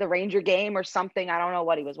the Ranger game or something. I don't know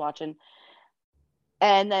what he was watching.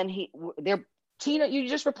 And then Tina, you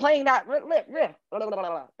just were playing that riff,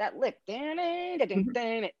 that lick,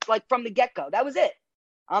 like from the get-go. That was it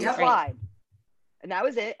on the slide. And that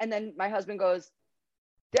was it. And then my husband goes,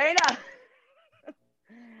 Dana,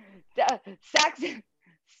 Saxon's,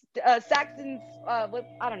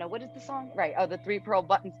 I don't know, what is the song? Right. Oh, the 3 pearl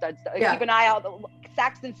button studs. Yeah. Keep an eye out.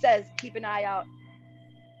 Saxon says, keep an eye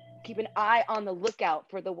on the lookout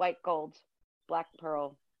for the white gold, black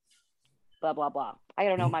pearl, blah, blah, blah. I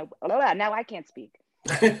don't know now I can't speak.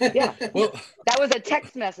 Yeah. Well, that was a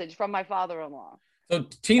text message from my father-in-law. So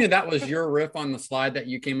Tina, that was your riff on the slide that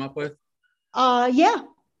you came up with? Yeah.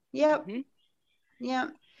 Mm-hmm. Yeah.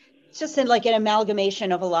 It's just like an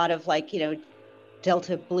amalgamation of a lot of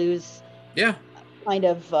Delta blues. Yeah. Kind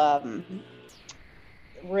of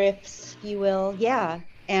riffs, if you will. Yeah.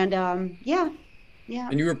 And yeah.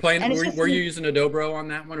 And you were playing, were you using a dobro on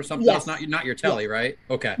that one or something else? Not your telly, right?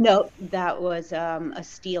 Okay. No, that was a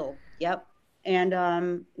steel. Yep. And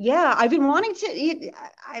I've been wanting to,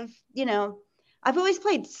 I've always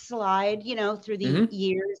played slide, through the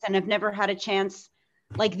years, and I've never had a chance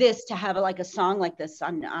like this to have a song like this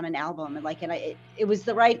on an album. And it was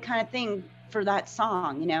the right kind of thing for that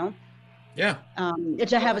song, Yeah.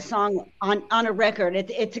 To have a song on a record.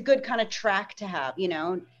 It's a good kind of track to have,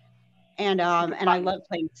 and I love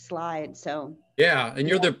playing slide. So. Yeah. And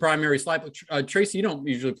you're the primary slide. Tracy, you don't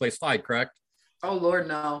usually play slide, correct? Oh, Lord,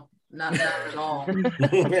 no. Not at all.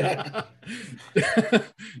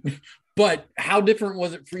 But how different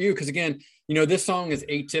was it for you? Because again, this song is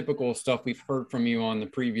atypical stuff we've heard from you on the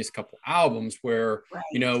previous couple albums where,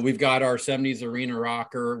 we've got our 70s arena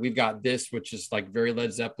rocker. We've got this, which is like very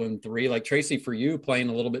Led Zeppelin 3. Like Tracy, for you, playing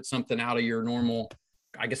a little bit something out of your normal,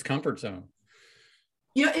 I guess, comfort zone.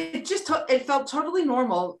 It felt totally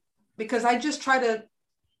normal because I just try to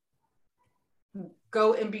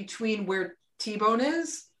go in between where T-Bone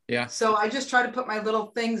is. Yeah. So I just try to put my little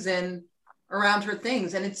things in around her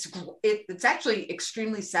things, and it's actually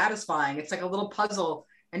extremely satisfying. It's like a little puzzle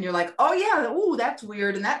and you're like, oh yeah, oh that's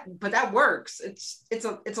weird, but that works. It's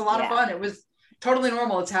a lot of fun. It was totally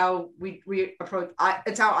normal. It's how we approach.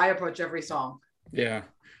 It's how I approach every song. Yeah,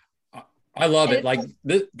 I love it. Like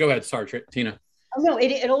this. Go ahead, sorry, Tina. Oh no,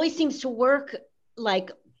 it always seems to work.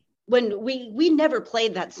 Like when we never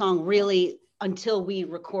played that song really until we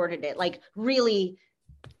recorded it. Like really,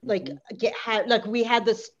 like we had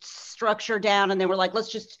the structure down, and then we're like,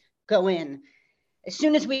 let's just go in. As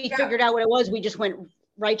soon as we figured out what it was, we just went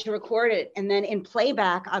right to record it. And then in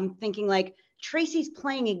playback, I'm thinking like Tracy's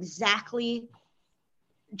playing exactly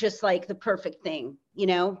just like the perfect thing, you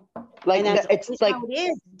know? Like it's like how it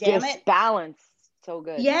is, damn it. Balanced. So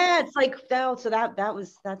good. Yeah, it's like so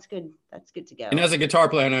that's good. That's good to go. And as a guitar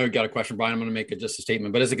player, I know you got a question, Brian. I'm going to make it just a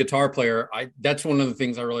statement. But as a guitar player, that's one of the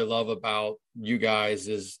things I really love about you guys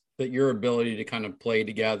is that your ability to kind of play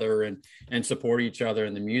together and support each other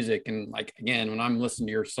in the music. And like, again, when I'm listening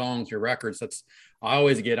to your songs, your records, I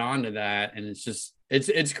always get onto that. And it's just,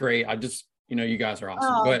 it's great. You guys are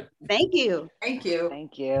awesome. Oh, Go ahead. Thank you. Thank you.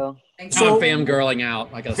 So, I'm fangirling out.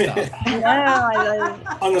 I gotta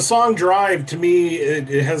stop. On the song Drive, to me,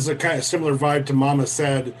 it has a kind of similar vibe to Mama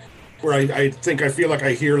Said, where I feel like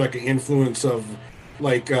I hear like an influence of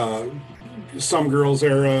like Some Girls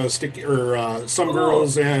era Some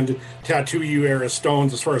Girls and Tattoo You era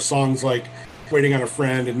Stones, as far as songs like Waiting on a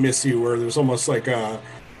Friend and Miss You, where there's almost like a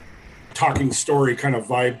talking story kind of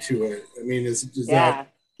vibe to it. I mean, does that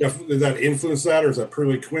influence that, or is that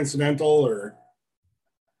purely coincidental? Or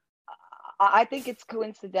I think it's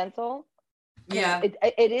coincidental. Yeah,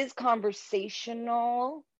 it is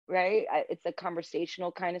conversational, right? It's a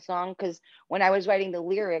conversational kind of song, because when I was writing the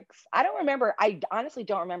lyrics, I honestly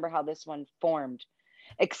don't remember how this one formed,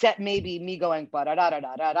 except maybe me going ba da da da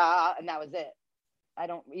da da da, and that was it. I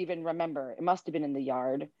don't even remember. It must have been in the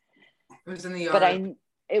yard. It was in the yard. But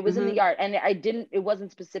it was in the yard, and it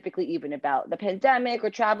wasn't specifically even about the pandemic or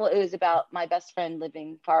travel. It was about my best friend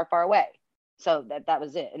living far, far away. So that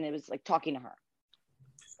was it. And it was like talking to her.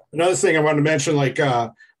 Another thing I wanted to mention, like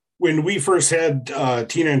when we first had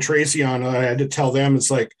Tina and Tracy on, I had to tell them,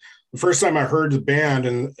 it's like the first time I heard the band,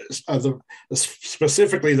 and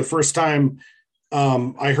specifically the first time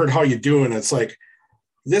I heard How You Doing, it's like,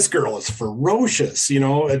 this girl is ferocious,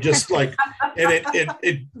 it just like, and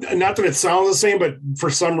it not that it sounds the same, but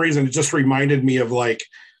for some reason it just reminded me of like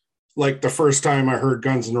the first time I heard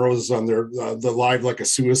Guns N' Roses on their the Live Like a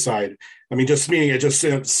Suicide. I mean, just meaning it just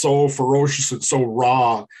sounds so ferocious and so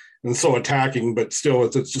raw and so attacking, but still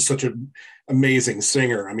it's just such an amazing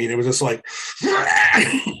singer. I mean, it was just like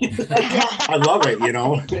I love it,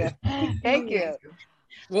 Thank you.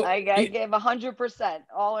 Well, I give 100%,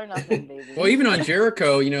 all or nothing, baby. Well, even on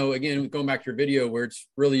Jericho, again, going back to your video where it's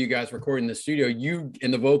really you guys recording in the studio, you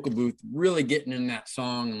in the vocal booth really getting in that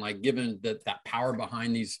song and like giving that power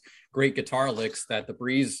behind these great guitar licks that the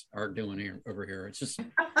Breeze are doing over here. It's just,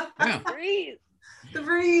 yeah. The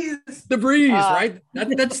Breeze, right?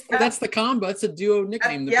 That's the combo. That's a duo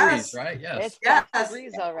nickname, the Breeze, right? Yes. The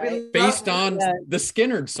Breeze, all right. Based on the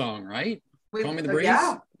Skynyrd song, right? Call Me the Breeze.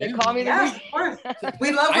 Yeah. They call me the Breeze. Of course.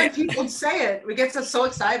 We love when people say it. We get so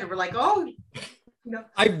excited. We're like, oh.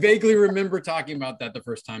 I vaguely remember talking about that the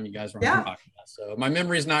first time you guys were on the podcast. So my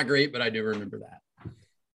memory is not great, but I do remember that.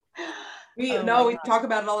 We talk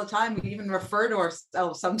about it all the time. We even refer to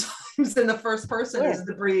ourselves sometimes in the first person as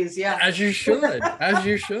the Breeze. Yeah. As you should.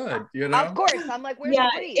 Of course. I'm like, where's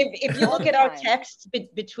the Breeze? If you look at our texts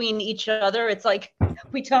between each other, it's like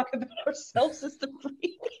we talk about ourselves as the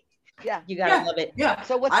Breeze. Yeah, you gotta love it. Yeah.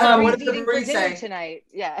 So what's the Breeze eating for dinner tonight?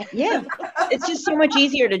 Yeah. Yeah. It's just so much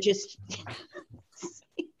easier to just.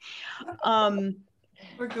 But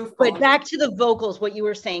back to the vocals, what you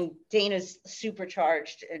were saying, Dana's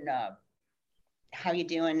supercharged, and How You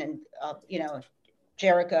Doing, and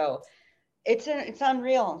Jericho. It's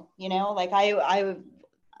unreal. Like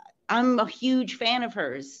I'm a huge fan of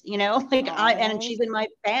hers. Like and she's in my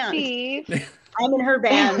band. Steve. I'm in her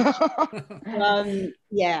band.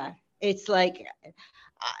 Yeah. It's like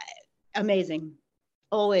amazing.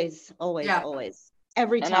 Always.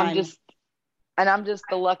 Every time. I'm just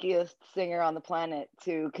the luckiest singer on the planet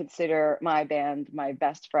to consider my band my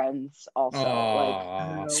best friends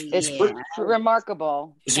also. It's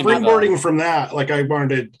remarkable. Springboarding from that, like I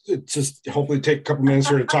wanted to just hopefully take a couple minutes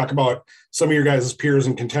here to talk about some of your guys' peers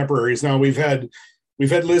and contemporaries. Now we've had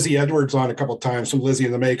Lizzie Edwards on a couple of times from Lizzie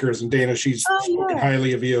and the Makers, and Dana, she's spoken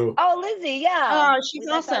highly of you. Oh, Lizzie, yeah. Oh, she's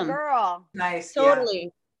awesome. Girl. Nice.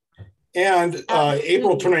 Totally. Yeah. And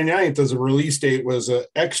April 29th as a release date was an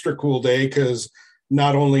extra cool day because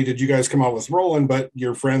not only did you guys come out with Roland, but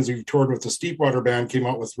your friends who toured with the Steepwater Band came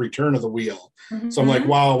out with Return of the Wheel. So I'm like,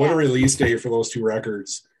 wow, what a release day for those two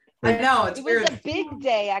records. I know, it's It weird. was a big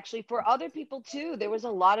day actually for other people too. There was a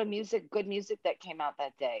lot of good music that came out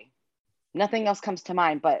that day. Nothing else comes to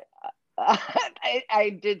mind, but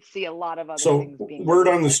I did see a lot of other things being word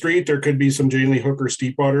on the street, there could be some Jane Lee Hooker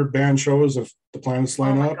Steepwater Band shows if the planets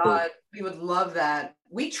line up. Oh my God, we would love that.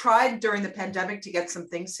 We tried during the pandemic to get some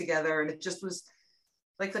things together, and it just was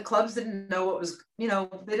like the clubs didn't know what was, they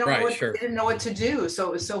didn't know what to do. So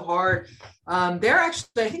it was so hard. They're actually,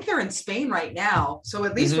 I think they're in Spain right now. So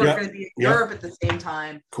at least we're going to be in Europe at the same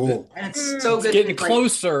time. Cool. And it's so good. It's getting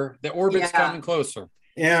closer. The orbit's coming closer.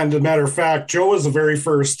 And as a matter of fact, Joe was the very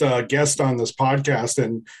first guest on this podcast,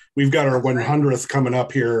 and we've got our 100th coming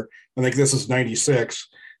up here. I think this is 96.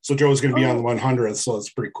 So Joe's going to be on the 100th. So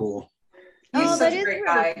it's pretty cool. He's such a great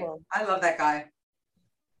guy. Cool. I love that guy.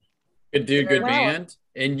 Good dude, good band.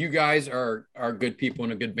 And you guys are good people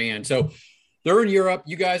and a good band. So they're in Europe.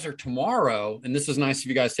 You guys are tomorrow, and this is nice of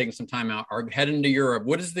you guys taking some time out, are heading to Europe.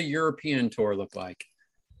 What does the European tour look like?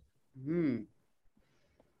 We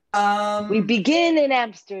begin in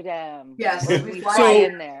Amsterdam. Yes, we fly so,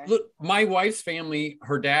 in there. Look, my wife's family,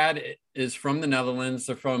 her dad is from the Netherlands.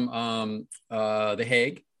 They're from The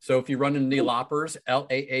Hague. So if you run into the Loppers,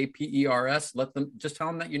 Laapers, just tell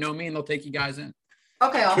them that you know me, and they'll take you guys in.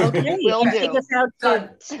 Okay, we'll take us out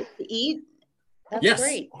to eat. That's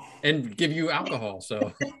great. And give you alcohol.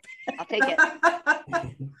 So I'll take it.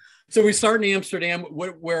 So we start in Amsterdam.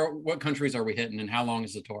 What countries are we hitting, and how long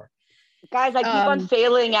is the tour? Guys, I keep on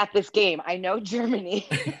failing at this game. I know Germany.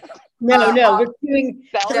 No, we're doing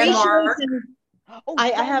Denmark. I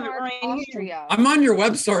have it right Austria. here. I'm on your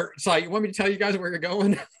website. You want me to tell you guys where you're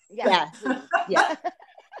going? Yeah.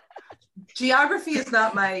 Geography is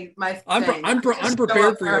not my thing. I'm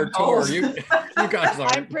prepared for your tour. You guys are.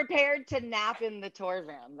 I'm prepared to nap in the tour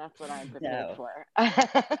van. That's what I'm prepared for.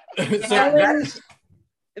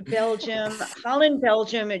 Holland,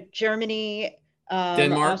 Belgium, Germany,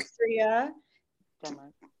 Denmark, Austria,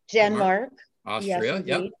 Denmark, Austria. Yes,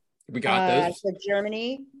 yep, we got those. So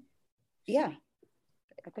Germany, I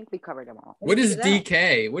think we covered them all. What is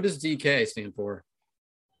DK? What does DK stand for?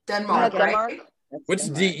 Denmark, right? What's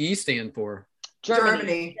DE stand for?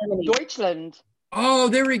 Germany. Deutschland. Oh,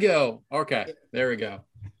 there we go. Okay, there we go.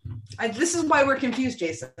 This is why we're confused,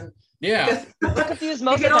 Jason. Yeah, we're confused.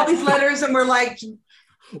 Most we get all these letters, and we're like,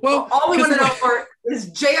 well, all we want to know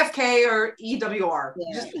is JFK or EWR.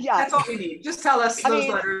 That's all we need. Just tell us those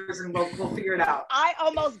letters, and we'll figure it out. I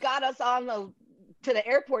almost got us on to the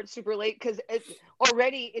airport super late because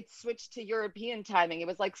it's switched to European timing. It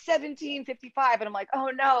was like 17:55, and I'm like,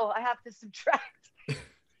 oh no, I have to subtract.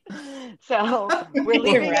 So we're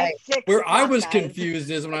leaving at 6. Where I was confused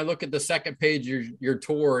is when I look at the second page of your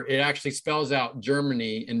tour, it actually spells out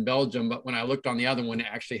Germany and Belgium, but when I looked on the other one, it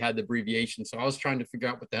actually had the abbreviation. So I was trying to figure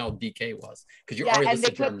out what the hell DK was, because you already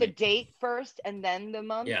listed Germany. Put the date first and then the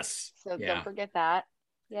month. Yes. So don't forget that.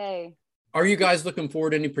 Yay. Are you guys looking forward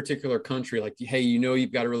to any particular country? Like, hey,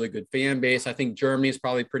 you've got a really good fan base. I think Germany is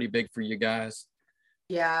probably pretty big for you guys.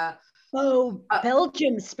 Yeah. Oh,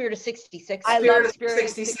 Belgium, Spirit of 66. I love Spirit of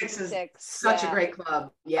 66 is such a great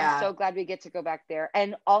club. Yeah. I'm so glad we get to go back there.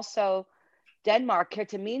 And also Denmark,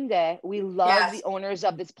 Kerteminde, we love the owners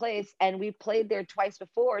of this place. And we played there twice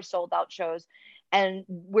before, sold out shows. And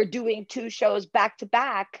we're doing 2 shows back to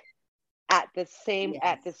back at this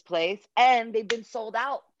place. And they've been sold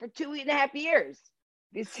out for 2.5 years.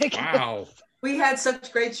 These tickets. Wow. We had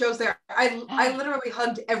such great shows there. I literally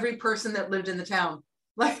hugged every person that lived in the town.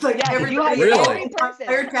 Every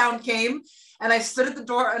entire town came, and I stood at the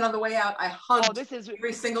door, and on the way out, I hugged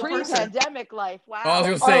every single person. Pre-pandemic life. Wow. Oh,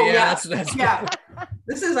 I was gonna say, that's yeah.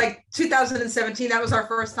 This is like 2017. That was our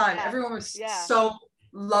first time. Yeah. Everyone was so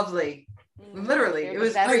lovely. Literally, it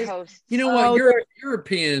was crazy. You know what?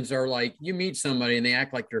 Europeans are like, you meet somebody and they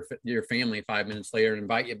act like your family 5 minutes later and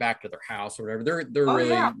invite you back to their house or whatever. They're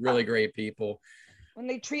really great people. When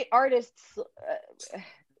they treat artists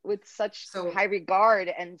with such high regard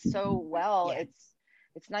and so well,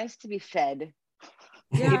 it's nice to be fed.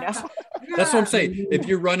 That's what I'm saying. If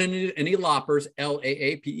you're running any Loppers,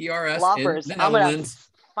 Laapers in the Netherlands,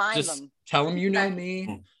 just tell them you know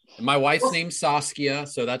me. My wife's name's Saskia,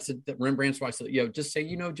 so that's Rembrandt's wife. So, just say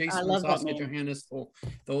Jason and Saskia Johannes.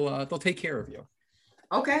 They'll take care of you.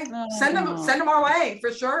 Okay, send them our way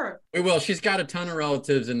for sure. We will. She's got a ton of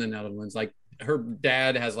relatives in the Netherlands. Like her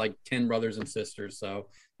dad has like 10 brothers and sisters, so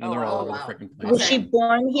they're all over the freaking place. Was she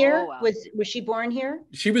born here? Oh, wow. Was she born here?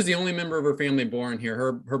 She was the only member of her family born here.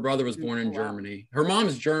 Her brother was born in Germany. Her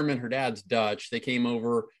mom's German. Her dad's Dutch. They came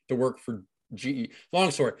over to work for GE.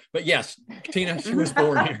 Long story, but yes, Tina, she was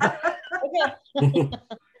born here. Okay.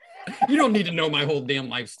 You don't need to know my whole damn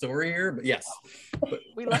life story here, but yes.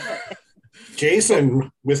 We love it.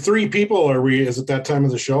 Jason, with 3 people, is it that time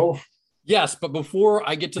of the show? Yes, but before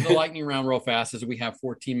I get to the lightning round real fast, as we have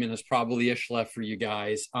 14 minutes probably-ish left for you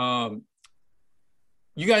guys,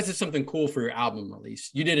 you guys did something cool for your album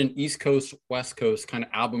release. You did an East Coast, West Coast kind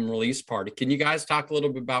of album release party. Can you guys talk a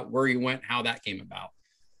little bit about where you went, how that came about?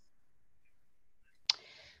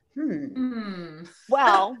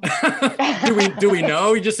 Well, do we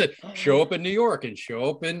know? You just said show up in New York and show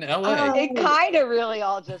up in LA. It kind of really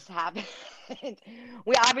all just happened.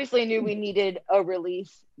 We obviously knew we needed a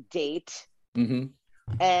release date,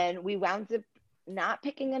 and we wound up not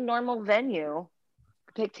picking a normal venue.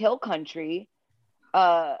 Picked Hill Country.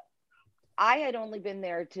 I had only been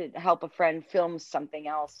there to help a friend film something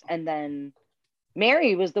else, and then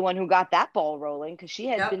Mary was the one who got that ball rolling because she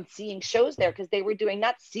had been seeing shows there because they were doing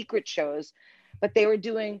not secret shows, but they were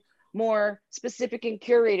doing more specific and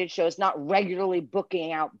curated shows, not regularly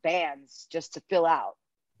booking out bands just to fill out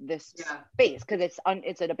this space because it's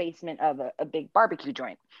in a basement of a big barbecue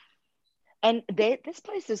joint. And this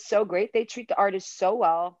place is so great. They treat the artists so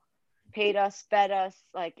well, paid us, fed us.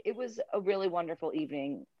 Like, it was a really wonderful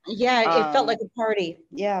evening. Yeah, it felt like a party.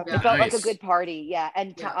 Yeah. It felt like a good party. Yeah.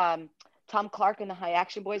 And Tom Clark and the High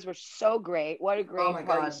Action Boys were so great. What a great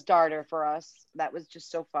party starter for us. That was just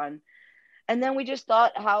so fun. And then we just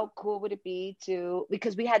thought, how cool would it be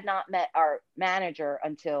because we had not met our manager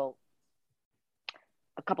until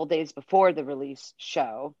a couple days before the release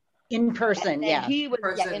show. In person, He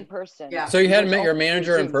was in person. Yeah. So you hadn't met your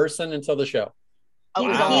manager in person until the show?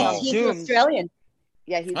 He's Australian.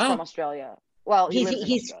 Yeah, he's from Australia. Well, he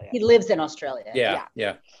lives in Australia.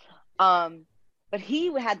 Yeah. But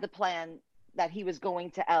he had the plan that he was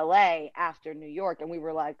going to LA after New York, and we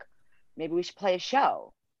were like, maybe we should play a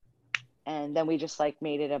show. And then we just like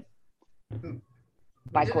made it a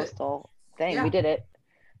bi-coastal thing. Yeah. We did it,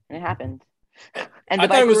 and it happened. And I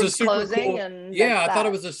thought it was a super cool. I thought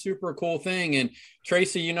it was a super cool thing. And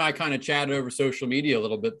Tracy, I kind of chatted over social media a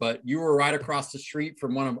little bit, but you were right across the street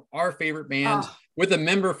from one of our favorite bands with a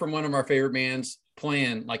member from one of our favorite bands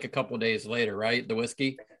playing like a couple of days later, right? The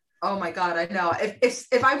Whiskey. Oh my God, I know.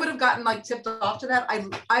 If I would have gotten like tipped off to that,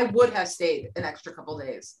 I would have stayed an extra couple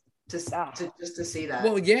days to just to see that.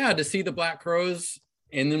 Well, yeah, to see the Black Crows,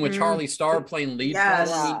 and then with Charlie Starr playing lead.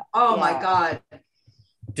 Yes. Oh my God.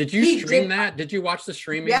 Did you stream that? Did you watch the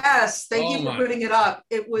streaming? Yes. Thank you for putting it up.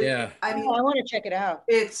 It was. Yeah. I mean, I want to check it out.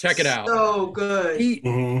 Check it out. So good.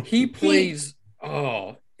 He plays.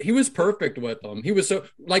 He was perfect with them. He was so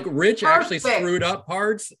like Rich actually screwed up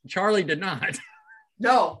parts. Charlie did not.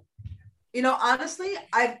 No. Honestly,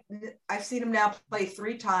 I've seen him now play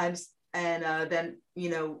 3 times, and then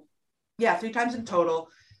 3 times in total.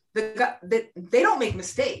 They don't make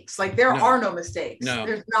mistakes. Like there are no mistakes. No.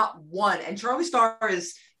 There's not one. And Charlie Starr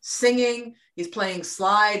is singing. He's playing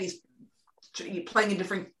slide. He's playing in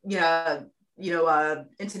different,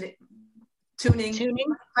 incident tuning.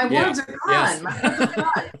 My words are gone. Yes. My words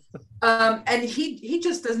are gone. And he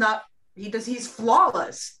just does not. He's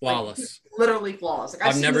flawless. Flawless. Like, he's literally flawless. Like,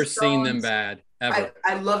 I've never seen them bad ever.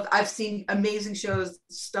 I've seen amazing shows,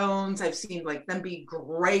 Stones. I've seen like them be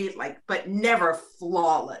great, but never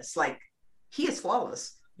flawless. Like he is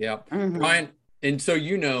flawless. Yeah. Ryan, and so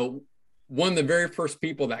one of the very first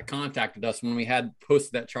people that contacted us when we had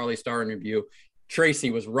posted that Charlie Starr interview,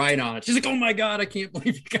 Tracy was right on it. She's like, "Oh my God, I can't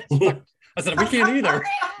believe you guys." I said, "We can't either."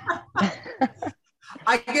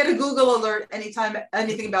 I get a Google alert anytime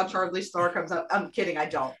anything about Charlie Starr comes up. I'm kidding. I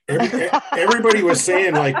don't. Everybody was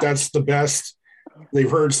saying like that's the best they've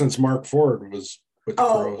heard since Mark Ford was with the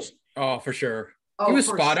Crows. Oh, for sure. He was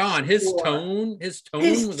spot on. His tone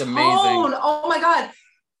was amazing. Oh my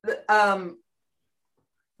God.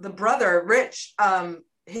 The brother, Rich,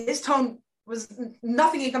 his tone was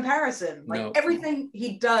nothing in comparison. Like everything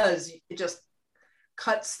he does, it just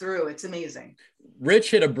cuts through. It's amazing. Rich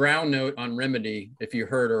hit a brown note on Remedy, if you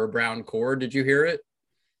heard, or a brown chord. Did you hear it?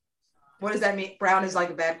 What does that mean? Brown is like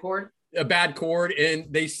a bad chord? A bad chord.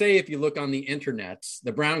 And they say if you look on the internets,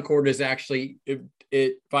 the brown chord is actually,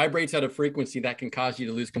 it vibrates at a frequency that can cause you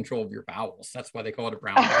to lose control of your bowels. That's why they call it a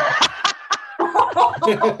brown chord.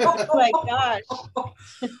 Oh my gosh.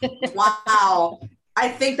 Wow. I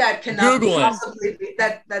think that cannot Google possibly be,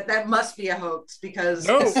 that must be a hoax because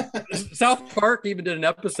South Park even did an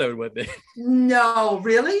episode with it. No,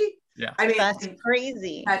 really? Yeah. I mean, that's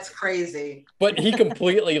crazy. That's crazy. But he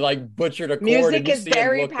completely butchered a chord. Music is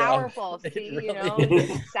very powerful.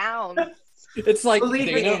 Sound. It's like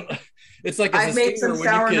Believe me, it's like I've made some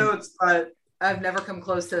sour notes, but I've never come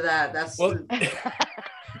close to that. That's Well,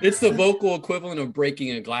 it's the vocal equivalent of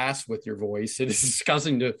breaking a glass with your voice. It is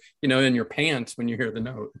disgusting to, in your pants when you hear the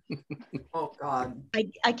note. oh God.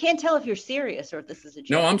 I can't tell if you're serious or if this is a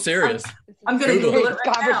joke. No, I'm serious. I'm going to Google it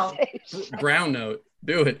right now. Brown note.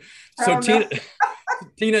 Do it. So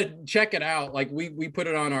Tina, check it out. Like we put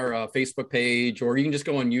it on our Facebook page, or you can just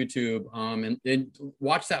go on YouTube and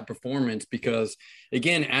watch that performance, because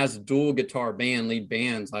again, as a dual guitar band, lead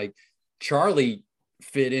bands, like Charlie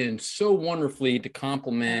fit in so wonderfully to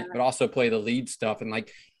complement, but also play the lead stuff. And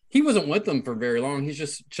like, he wasn't with them for very long. He's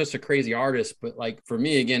just a crazy artist. But like for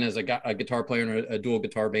me, again, as a guitar player in a dual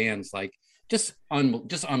guitar band, it's like just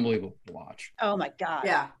unbelievable to watch. Oh my God.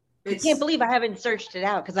 Yeah. I can't believe I haven't searched it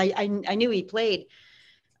out, because I knew he played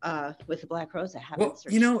with the Black Rose. I haven't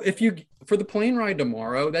searched if you, for the plane ride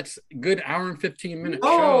tomorrow, that's a good hour and 15-minute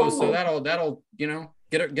show. So that'll get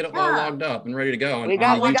it all logged up and ready to go. We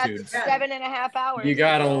got 7.5 hours. You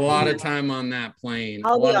got a lot of time on that plane.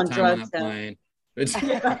 I'll be on drugs, It's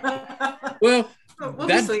well, we'll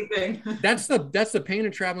be sleeping. That's the pain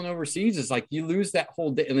of traveling overseas, is like you lose that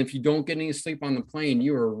whole day, and if you don't get any sleep on the plane,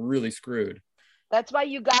 you are really screwed. That's why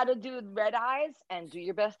you got to do red eyes and do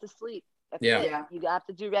your best to sleep. Yeah. You have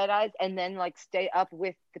to do red eyes and then like stay up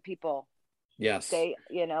with the people. Yes. Stay,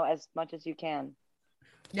 as much as you can.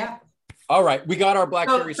 Yeah. All right. We got our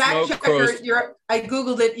Blackberry smoke. I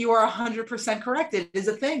Googled it. You are 100% correct. It is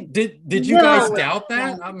a thing. Did you guys doubt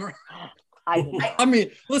that? I mean,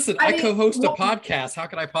 listen, I co-host a podcast. How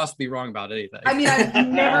could I possibly be wrong about anything? I mean,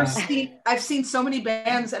 I've seen so many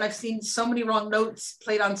bands, and I've seen so many wrong notes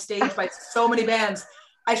played on stage by so many bands.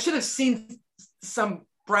 I should have seen some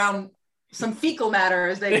fecal matter,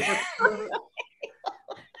 as they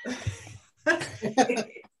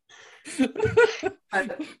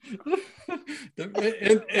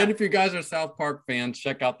and if you guys are South Park fans,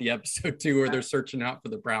 check out the episode 2 where they're searching out for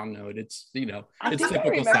the brown note. It's it's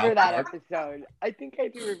typical South Park. Episode. I think I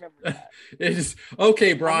do remember that. It is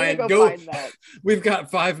okay, Brian. Go. We've got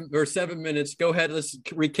 5 or 7 minutes. Go ahead. Let's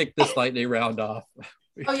re-kick this lightning round off.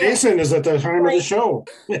 Oh, yeah. Jason is at the time of the show.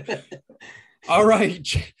 All right,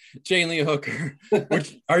 Jane Lee Hooker.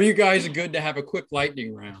 Are you guys good to have a quick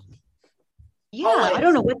lightning round? Yeah, I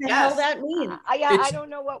don't know what the hell that means. I don't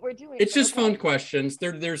know what we're doing. It's just fun questions.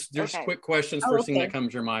 There's quick questions, first thing that comes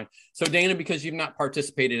to your mind. So Dana, because you've not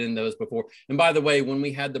participated in those before, and by the way, when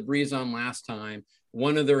we had the Breeze on last time,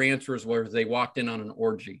 one of their answers was they walked in on an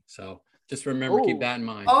orgy. So just remember, keep that in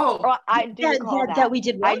mind. I do recall that we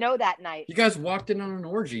did. I know that night. You guys walked in on an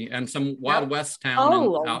orgy and some Wild West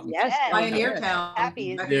town. Pioneer town.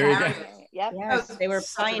 Happy. There you go. Yep. Yes, they were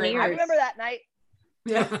pioneers. I remember that night.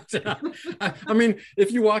 Yeah. I mean,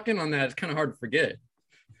 if you walk in on that, it's kind of hard to forget.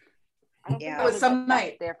 It was some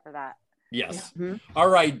night there for that. Yes. Yeah. All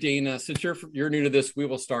right, Dana, since you're new to this, we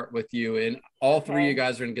will start with you, and all three of you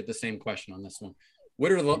guys are going to get the same question on this one.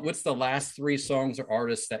 What's the last 3 songs or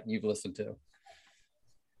artists that you've listened to?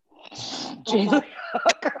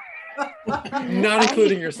 Not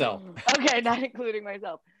including yourself. Okay, not including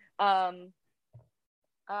myself.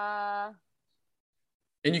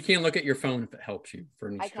 And you can look at your phone if it helps you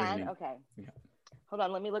for I streaming. can. Okay. Yeah. Hold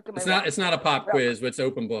on. Let me look at my. It's not a pop quiz, but it's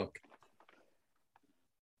open book.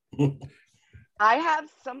 I have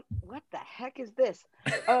some. What the heck is this?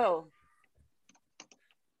 Oh,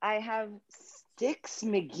 I have Styx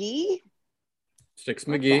McGee. Styx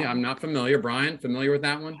McGee. I'm not familiar. Brian, familiar with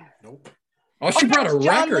that one? Nope. Oh, she brought a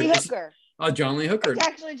John record. Lee Hooker. John Lee Hooker. It's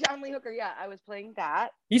actually John Lee Hooker. Yeah, I was playing that.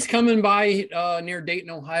 He's coming by near Dayton,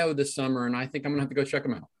 Ohio this summer, and I think I'm going to have to go check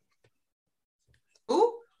him out.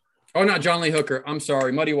 Who? Oh, not John Lee Hooker. I'm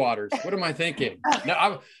sorry. Muddy Waters. What am I thinking?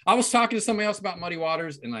 No, I was talking to somebody else about Muddy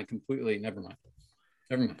Waters, and I completely, never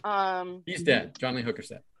mind. He's dead. John Lee Hooker's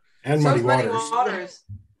dead. And Muddy Waters.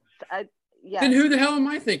 Yeah. Then who the hell am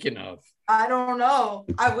I thinking of? I don't know.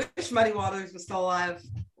 I wish Muddy Waters was still alive.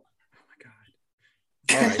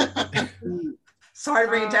 All right. Sorry to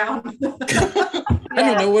bring it down. I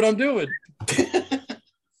don't know what I'm doing.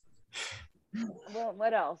 Well,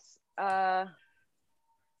 what else? I've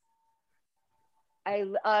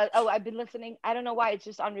been listening. I don't know why it's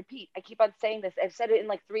just on repeat. I keep on saying this. I've said it in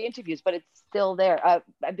like 3 interviews, but it's still there.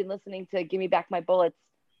 I've been listening to "Give Me Back My Bullets,"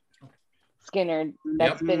 Skinner.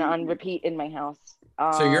 That's been on repeat in my house.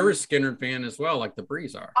 So you're a Skinner fan as well, like the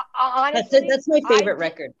Breeze are. Honestly, that's my favorite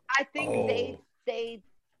record. I think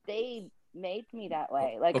they made me that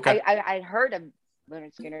way. Like I heard of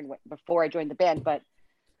Leonard Skinner before I joined the band, but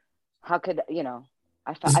how could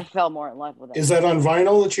I fell more in love with it. Is that on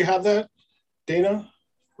vinyl that you have that, Dana?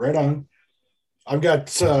 Right on. I've got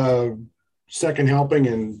Second Helping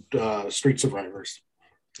and Street Survivors.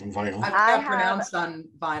 Vinyl. I've got pronounced on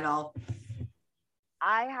vinyl.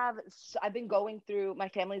 I've been going through, my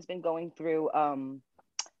family's been going through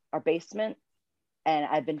our basement, and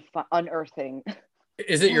I've been unearthing.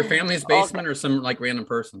 Is it your family's basement or some like random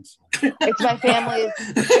person's? It's my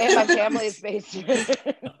family's basement.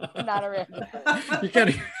 Not a random. You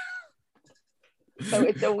gotta... So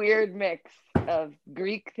it's a weird mix of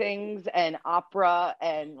Greek things and opera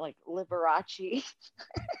and like Liberace.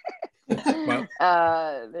 Wow.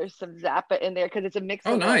 There's some Zappa in there because it's a mix.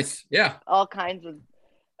 Oh, of nice. Yeah. all kinds of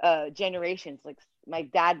generations. Like my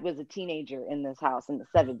dad was a teenager in this house in the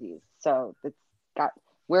 70s, so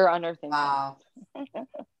we're unearthing. Wow.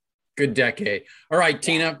 Good decade. All right,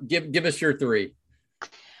 Tina, give us your 3.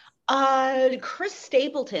 Chris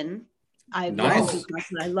Stapleton. Nice.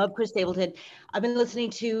 I love Chris Stapleton. I've been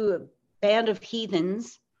listening to Band of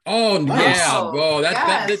Heathens. Oh yeah! Oh, Whoa,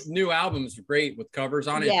 yes. this new album's great with covers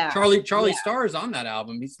on it. Yeah. Charlie Starr is on that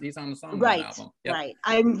album. He's on the song on that album. Yep. Right.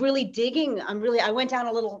 I'm really digging. I went down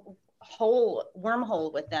a little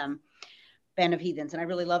wormhole with them, Band of Heathens, and I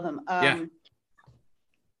really love them. Yeah.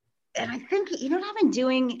 And I think, you know what I've been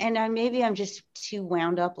doing, and maybe I'm just too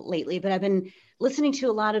wound up lately, but I've been listening to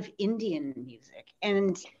a lot of Indian music.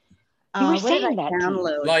 And You were what did saying I that,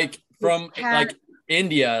 download? Like from like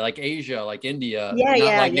India, like Asia, like India. Yeah, not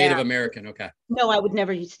yeah, like Native yeah. American. Okay. No, I would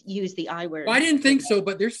never use the I word. Well, I didn't think so,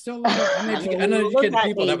 but there's still uneducated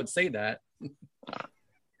people that would say that.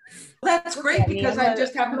 That's great because I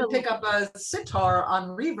just happened to I'm pick up a sitar on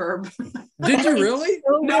Reverb. Did you really?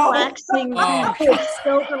 So No. relaxing. Oh. It's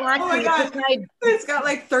so relaxing. Oh my God. It's like It's got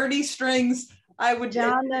like 30 strings. I would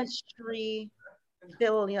Jana Shri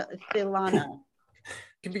Filana.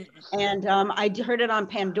 Can be. And I heard it on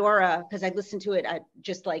Pandora because I listened to it at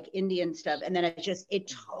just like Indian stuff. And then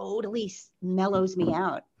it totally mellows me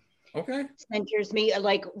out. Okay. Centers me,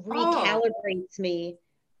 like recalibrates me.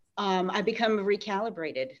 I become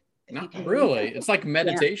recalibrated. Not really. It's like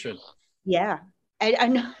meditation. Yeah. I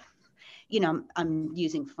know, I'm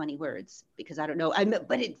using funny words because I don't know.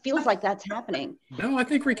 But it feels like that's happening. No, I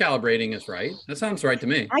think recalibrating is right. That sounds right to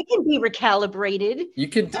me. I can be recalibrated. You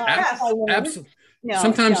could absolutely. No,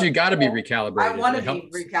 Sometimes no, you got to be no. recalibrated. I want It to be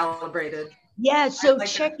helps. recalibrated. Yeah, so like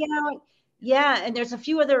check out. Yeah, and there's a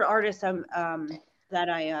few other artists that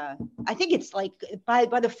I think it's like by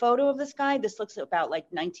the photo of this guy, this looks about like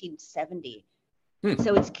 1970.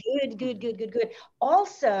 So it's good.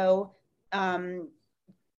 Also, John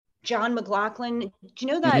McLaughlin. Do you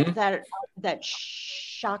know that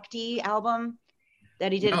Shakti album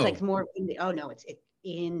that he did? No. It's like more. It's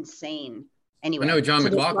insane. Anyway, I know John so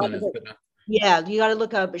there's McLaughlin a is, lot of but no. Yeah, you got to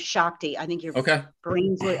look up Shakti. I think your Okay.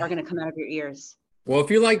 brains are going to come out of your ears. Well, if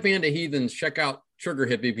you like Band of Heathens, check out Trigger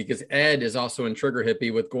Hippie because Ed is also in Trigger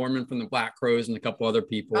Hippie with Gorman from the Black Crows and a couple other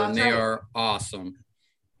people, and they are awesome.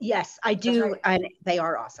 Yes, I do, and they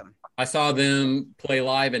are awesome. I saw them play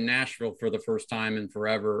live in Nashville for the first time in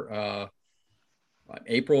forever.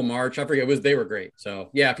 April, March, I forget. They were great. So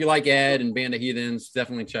yeah, if you like Ed and Band of Heathens,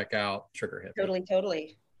 definitely check out Trigger Hippie.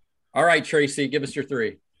 Totally. All right, Tracy, give us your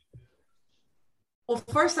 3. Well,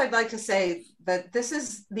 first I'd like to say that this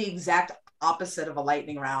is the exact opposite of a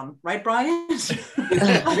lightning round, right, Brian? Could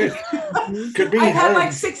be. I had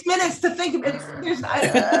like 6 minutes to think of it.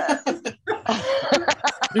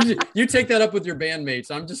 You take that up with your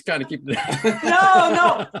bandmates. I'm just kind of keeping it.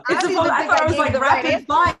 No. I thought it was like the right rapid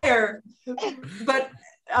fire. But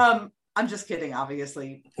I'm just kidding,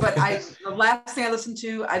 obviously. But the last thing I listened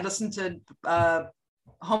to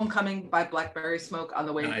Homecoming by Blackberry Smoke on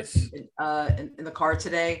the way in the car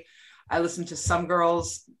today. I listened to Some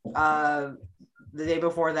Girls the day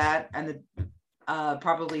before that, and I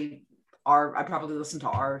probably listened to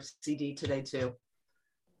our CD today too.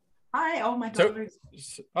 Hi, oh my daughter.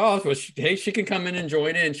 Hey, she can come in and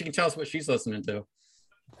join in, and she can tell us what she's listening to.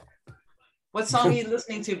 What song are you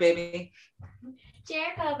listening to, baby?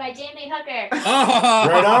 Jericho by Jamie Hooker. Oh,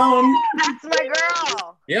 Right on. That's my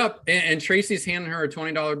girl. Yep, and Tracy's handing her a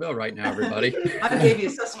 $20 bill right now, everybody. I gave you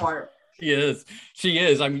so smart. She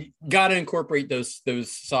is. I'm gotta incorporate those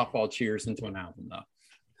softball cheers into an album though.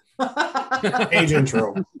 Age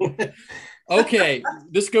intro. Okay,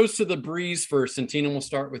 this goes to the breeze first, and Tina, we'll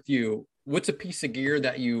start with you. What's a piece of gear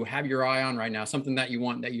that you have your eye on right now? Something that you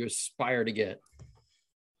want, that you aspire to get?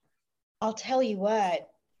 I'll tell you what.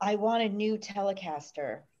 I want a new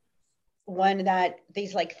Telecaster, one that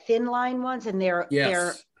these like thin line ones, and they're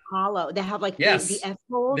hollow. They have like the F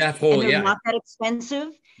hole. The F hole, and they're not that expensive.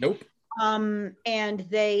 Nope. And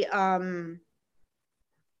they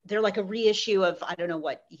they're like a reissue of, I don't know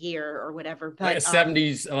what year or whatever, but like a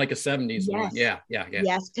 70s, one. yes. Yeah.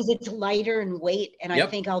 Yes, because it's lighter in weight, and I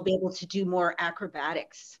think I'll be able to do more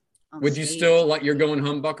acrobatics. Would you still, like, you're going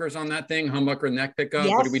humbuckers on that thing? Humbucker neck pickup?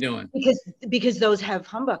 Yes, what are we doing? Because those have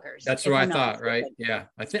humbuckers. That's what I thought, right? Yeah,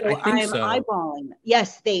 I think I'm so. eyeballing them.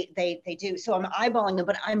 Yes, they do. So I'm eyeballing them,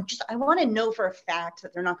 but I want to know for a fact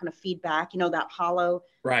that they're not going to feed back. You know, that hollow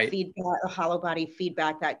feedback, or hollow body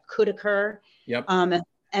feedback that could occur. Yep. And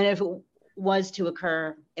if it was to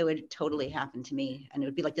occur, it would totally happen to me, and it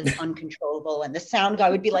would be like this uncontrollable, and the sound guy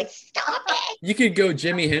would be like, "Stop it!" You could go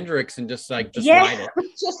Jimi Hendrix and just write it.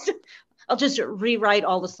 I'll just rewrite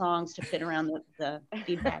all the songs to fit around the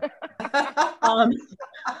feedback.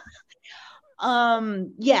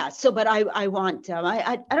 Yeah. So, but I want,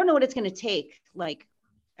 I don't know what it's going to take. Like,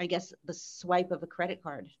 I guess the swipe of a credit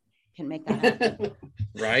card can make that happen.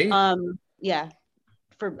 Right. Yeah.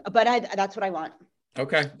 That's what I want.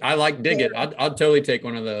 Okay. I like dig it. I'll totally take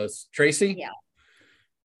one of those. Tracy? Yeah.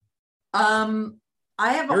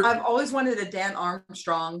 I've always wanted a Dan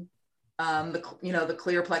Armstrong, the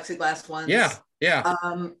clear plexiglass ones. Yeah.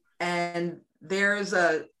 And there's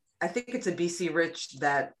I think it's a BC Rich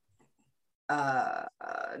that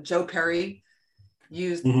Joe Perry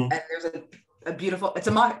used, and there's a beautiful. Is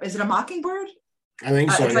it a mockingbird? I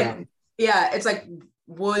think so. It's like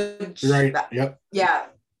wood. Right. Yep. Yeah.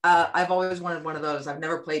 I've always wanted one of those. I've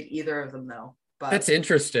never played either of them though. But that's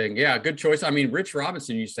interesting. Yeah, good choice. I mean, Rich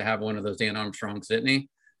Robinson used to have one of those Dan Armstrongs, didn't he?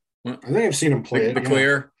 I think I've seen him play the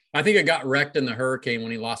clear. I think it got wrecked in the hurricane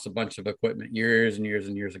when he lost a bunch of equipment years and years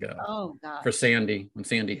and years ago. Oh God. For Sandy, when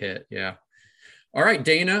Sandy hit. Yeah. All right,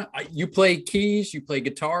 Dana, you play keys, you play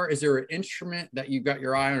guitar. Is there an instrument that you got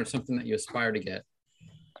your eye on, or something that you aspire to get?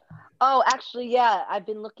 Oh, actually, yeah. I've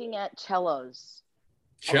been looking at cellos.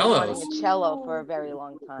 Cellos. A cello for a very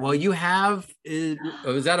long time. Well, you have, is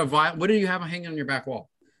that a violin? What do you have hanging on your back wall?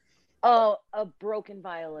 Oh, a broken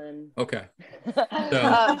violin. Okay. But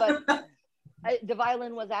the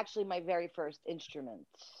violin was actually my very first instrument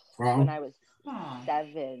when I was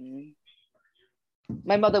 7.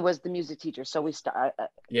 My mother was the music teacher, so we started.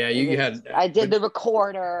 Yeah, I did the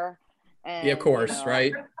recorder. And, yeah, of course,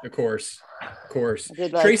 right? Of course.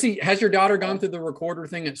 Tracy, has your daughter gone through the recorder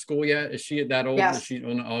thing at school yet? Is she that old? Yes.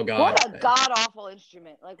 Oh God! What a god awful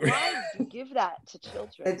instrument! Like, why do you give that to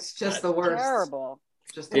children? It's just the worst. Terrible.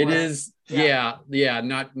 It is. Yeah.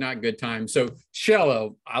 Not good time. So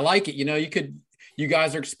cello, I like it. You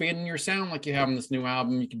guys are expanding your sound like you have on this new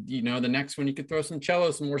album. You could, the next one you could throw some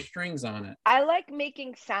cello, some more strings on it. I like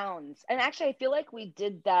making sounds, and actually, I feel like we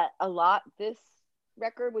did that a lot this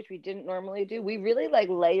record, which we didn't normally do. We really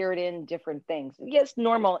layered in different things. Yes,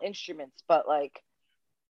 normal instruments, but I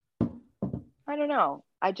don't know.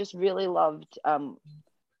 I just really loved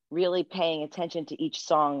really paying attention to each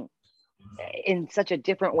song in such a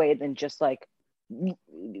different way than just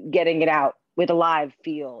getting it out with a live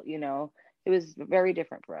feel. It was very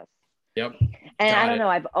different for us. Yep. And I don't know.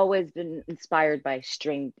 I've always been inspired by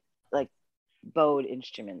stringed, bowed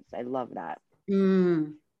instruments. I love that.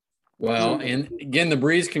 Well, and again, the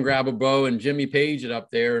Breeze can grab a bow and Jimmy Page it up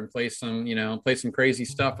there and play some crazy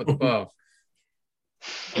stuff with the bow.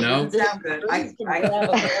 No? Sound good. I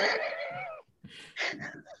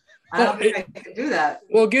don't think I can do that.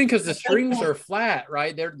 Well, again, because the strings are flat,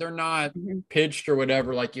 right? They're not pitched or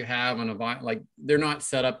whatever like you have on a violin. They're not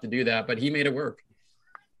set up to do that, but he made it work.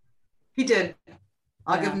 He did.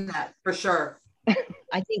 I'll give him that for sure.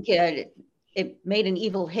 I think it made an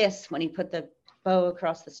evil hiss when he put the bow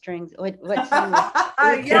across the strings. What song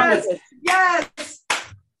yes.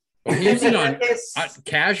 Well, he used it on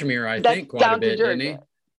Cashmere, I think, quite a bit, didn't he?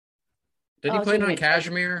 Did he play it on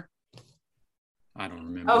Cashmere? I don't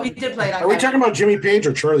remember. Oh, he did play it on Are we talking about Jimmy Page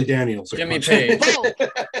or Charlie Daniels? Jimmy Page.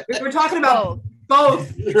 We're talking about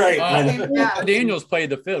both. Right. Daniels played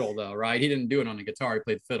the fiddle, though, right? He didn't do it on the guitar. He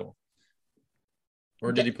played the fiddle.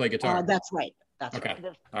 Or did he play guitar? That's right. Okay.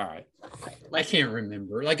 All right. I can't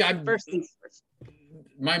remember. First things first.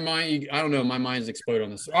 My mind, I don't know. My mind's exploded on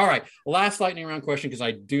this. All right. Last lightning round question, because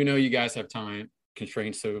I do know you guys have time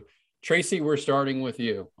constraints. So, Tracy, we're starting with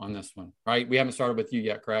you on this one, right? We haven't started with you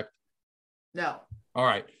yet, correct? No. All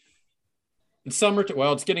right. It's summer.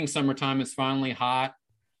 Well, it's getting summertime. It's finally hot.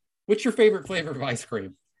 What's your favorite flavor of ice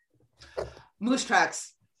cream? Moose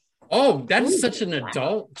Tracks. Oh, that's such an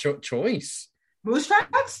adult choice. Moose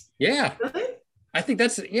Tracks? Yeah. Really? I think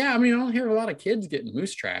that's, I don't hear a lot of kids getting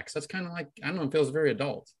Moose Tracks. That's kind of I don't know, it feels very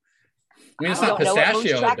adult. I mean, it's not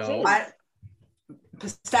pistachio adult.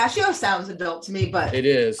 Pistachio sounds adult to me, but it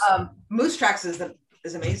is. Moose Tracks is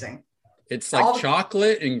amazing. It's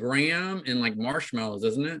chocolate and graham and marshmallows,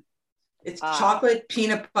 isn't it? It's chocolate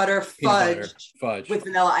peanut butter fudge with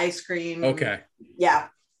vanilla ice cream. Okay. Yeah.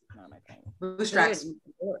 Not my thing. Booze tracks.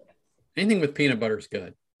 Anything with peanut butter is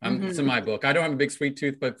good. It's in my book. I don't have a big sweet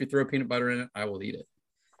tooth, but if you throw peanut butter in it, I will eat it.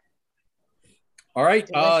 All right.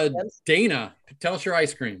 Dana, tell us your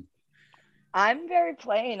ice cream. I'm very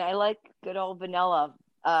plain. I like good old vanilla.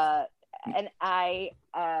 And I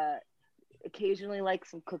occasionally like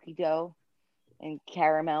some cookie dough and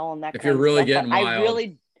caramel and that if kind you're really of stuff. getting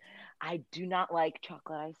wild. I do not like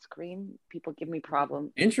chocolate ice cream. People give me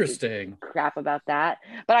problems. Interesting. Crap about that.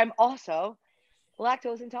 But I'm also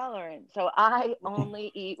lactose intolerant. So I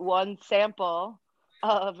only eat one sample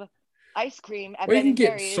of ice cream at Well, you Ben can and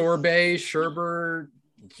get Jerry's. sorbet, sherbet.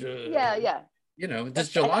 Yeah. You know,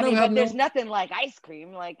 does gelato have but there's nothing like ice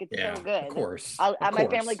cream. Like, it's so good. Of course. My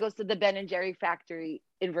family goes to the Ben and Jerry factory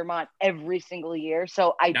in Vermont every single year.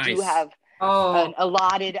 So I do have an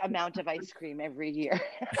allotted amount of ice cream every year.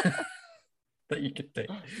 That you can take.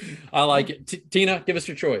 I like it. Tina, give us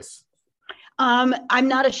your choice. I'm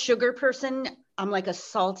not a sugar person. I'm like a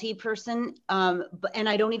salty person. And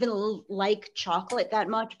I don't even like chocolate that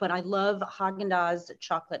much, but I love Haagen-Dazs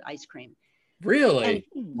chocolate ice cream. Really?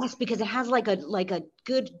 And yes, because it has like a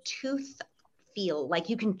good tooth feel. Like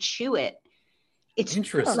you can chew it. It's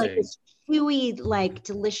interesting. Like it's chewy, like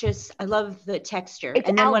delicious. I love the texture. It's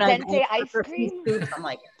and then al when dente I ice cream. Scoops, I'm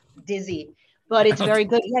like dizzy, but it's very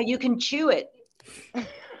good. Yeah, you can chew it.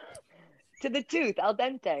 To the tooth, al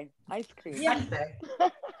dente ice cream. Yeah.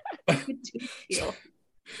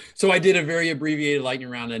 So I did a very abbreviated lightning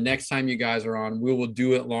round, and next time you guys are on, we will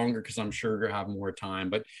do it longer because I'm sure you'll have more time.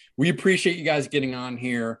 But we appreciate you guys getting on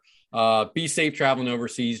here. Be safe traveling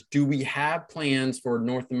overseas. Do we have plans for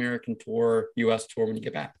North American tour, US tour when you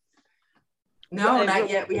get back? No, not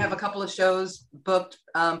yet. We have a couple of shows booked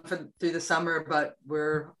through the summer, but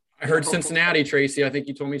I heard Cincinnati, Tracy. I think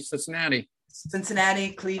you told me Cincinnati,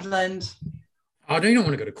 Cleveland. Oh, no, you don't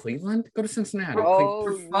want to go to Cleveland? Go to Cincinnati.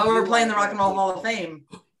 We're playing the Rock and Roll Hall of Fame.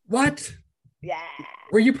 What? Yeah.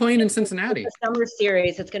 Where are you playing in Cincinnati? The summer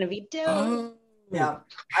series. It's going to be dope. Oh, yeah.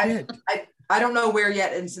 I don't know where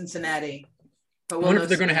yet in Cincinnati. But I wonder if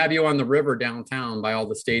they're going to have you on the river downtown by all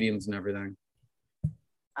the stadiums and everything.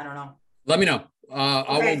 I don't know. Let me know.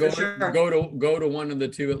 I will go to one of the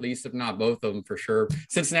two at least, if not both of them for sure.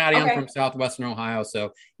 Cincinnati, I'm from Southwestern Ohio,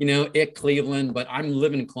 so Cleveland, but I'm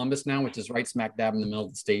living in Columbus now, which is right smack dab in the middle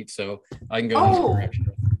of the state, so I can go in that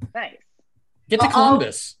direction. Nice. Get to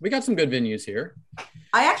Columbus. We got some good venues here.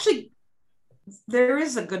 There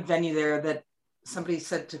is a good venue there that somebody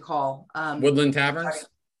said to call. Woodland Taverns.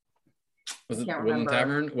 Was it Woodland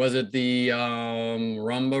Tavern? Was it the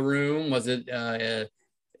Rumba Room? Was it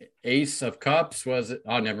Ace of Cups? Was it?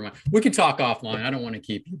 Oh, never mind. We can talk offline. I don't want to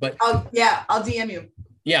keep you, but I'll DM you.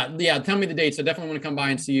 Yeah. Tell me the dates. I definitely want to come by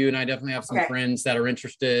and see you, and I definitely have some friends that are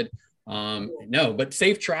interested. But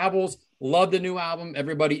safe travels. Love the new album,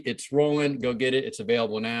 everybody. It's rolling. Go get it. It's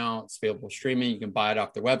available now. It's available streaming. You can buy it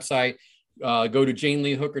off their website. Go to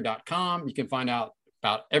janeleehooker.com. You can find out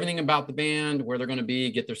about everything about the band, where they're going to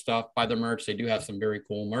be, get their stuff, buy their merch. They do have some very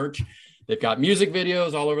cool merch. They've got music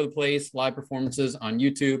videos all over the place, live performances on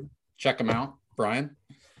YouTube. Check them out. Brian?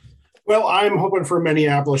 Well, I'm hoping for a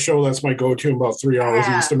Minneapolis show. That's my go-to in about 3 hours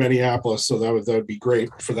east of Minneapolis. So that would be great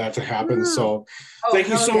for that to happen. So thank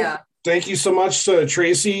you so much to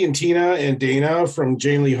Tracy and Tina and Dana from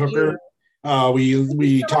Jane Lee Hooker.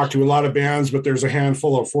 We talked to a lot of bands, but there's a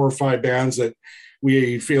handful of 4 or 5 bands that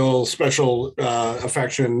we feel special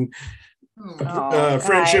affection,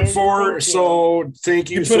 friendship for. So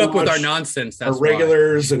thank you so much. Put up with our nonsense. That's our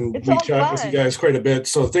regulars, and we chat with you guys quite a bit.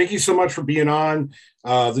 So thank you so much for being on.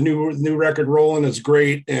 The new record rolling is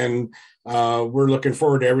great, and we're looking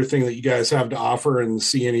forward to everything that you guys have to offer and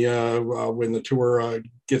seeing you when the tour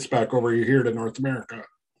gets back over here to North America.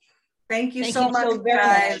 Thank you so much,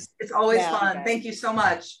 guys. It's always fun. Guys. Thank you so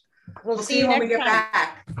much. We'll see you when we get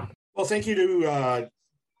back. Well, thank you to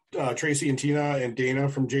Tracy and Tina and Dana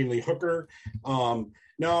from Jane Lee Hooker.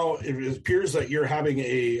 Now it appears that you're having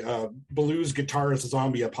a blues guitarist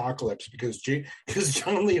zombie apocalypse because Jane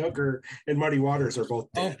Lee Hooker and Muddy Waters are both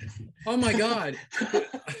dead. Oh my God.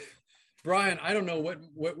 Brian, I don't know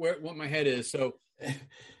what my head is. So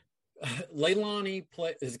Leilani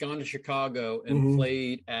has gone to Chicago and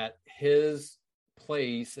played at his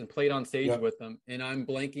place and played on stage with them, and I'm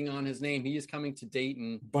blanking on his name. He is coming to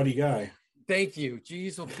Dayton. Buddy Guy. Thank you.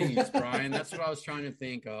 Jeez, oh please, Brian. That's what I was trying to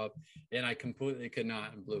think of, and I completely could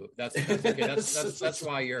not and blew it. That's okay. That's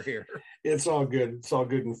why you're here. It's all good. It's all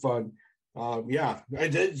good and fun. I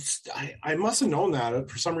did. I must have known that.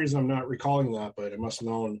 For some reason, I'm not recalling that, but I must have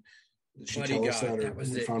known Did she tell us that? That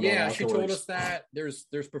was it. Yeah, she told us that. There's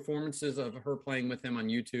performances of her playing with him on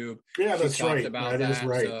YouTube. Yeah, She that's talked right. about That is that.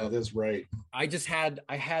 right. So That is right. I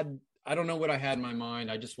don't know what I had in my mind.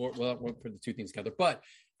 I just went put the two things together. But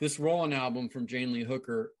this Rollin' album from Jane Lee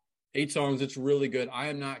Hooker, 8 songs, it's really good. I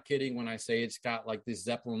am not kidding when I say it's got like these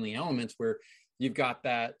Zeppelin-y elements where you've got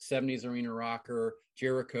that 70s arena rocker,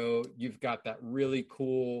 Jericho. You've got that really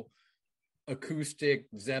cool acoustic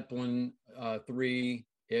Zeppelin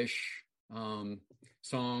 3-ish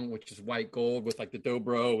song, which is White Gold with like the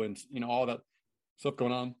dobro and, you know, all that stuff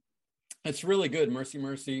going on. It's really good. Mercy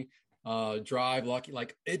Mercy, Drive, Lucky.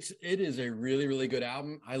 Like it is a really, really good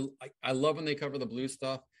album. I love when they cover the blues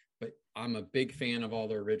stuff, but I'm a big fan of all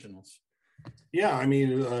the originals. Yeah, I mean,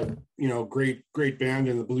 you know, great band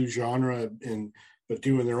in the blues genre, but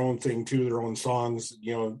doing their own thing too, their own songs.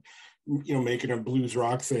 You know, making a blues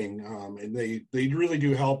rock thing, and they really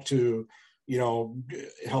do help to, you know,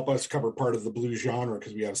 help us cover part of the blues genre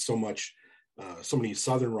because we have so many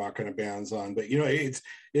Southern rock kind of bands on. But you know,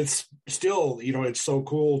 it's still, you know, it's so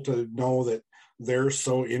cool to know that they're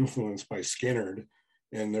so influenced by Skynyrd,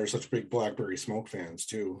 and they're such big Blackberry Smoke fans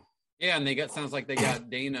too. Yeah, and sounds like they got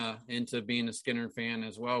Dana into being a Skynyrd fan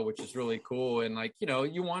as well, which is really cool. And like, you know,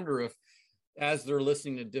 you wonder if as they're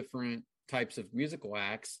listening to different types of musical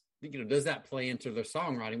acts, you know, does that play into their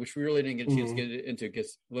songwriting, which we really didn't get a chance to get into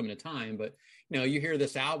because limited time. But, you know, you hear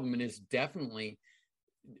this album and it's definitely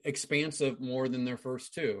expansive more than their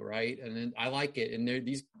first two, right? And then I like it. And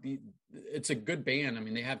it's a good band. I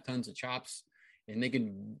mean, they have tons of chops and they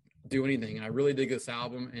can do anything. And I really dig this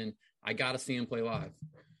album, and I got to see them play live.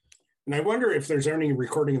 And I wonder if there's any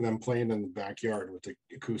recording of them playing in the backyard with the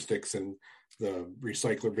acoustics and the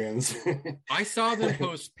recycler bins. I saw them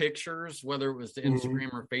post pictures, whether it was to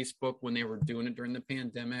Instagram or Facebook, when they were doing it during the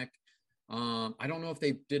pandemic. I don't know if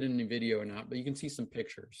they did any video or not, but you can see some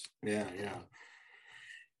pictures. Yeah.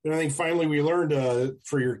 And I think finally we learned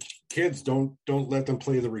for your kids, don't let them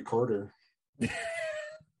play the recorder.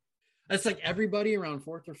 That's like everybody around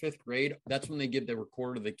 4th or 5th grade. That's when they give the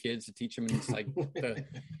recorder to the kids to teach them. And it's like,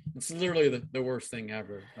 it's literally the worst thing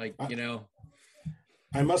ever. Like, you know,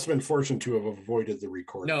 I must have been fortunate to have avoided the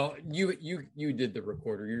recorder. No, you did the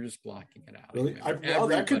recorder. You're just blocking it out. Really? Well,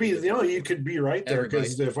 that could be, you know, you could be right there,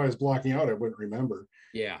 because if I was blocking out, I wouldn't remember.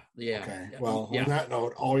 Yeah. Okay. Well, on that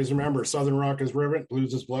note, always remember, Southern rock is rivet,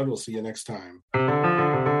 blues is blood. We'll see you next time.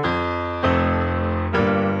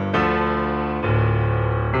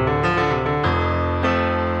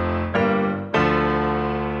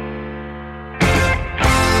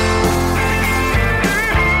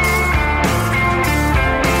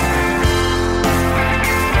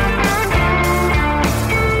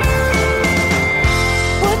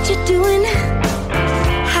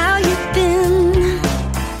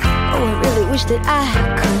 That I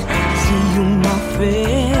could see you, my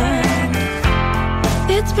friend.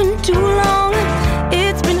 It's been too long,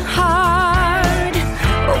 it's been hard.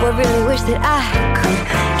 Oh, I really wish that I could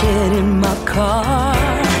get in my car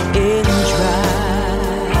and drive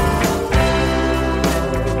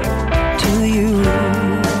to you,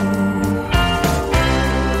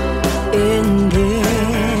 and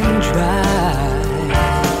then drive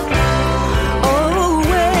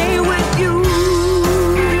away with you.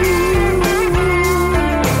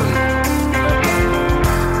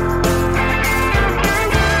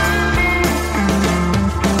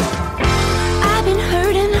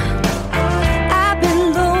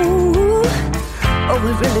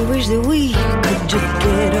 That we could just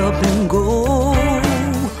get up and go.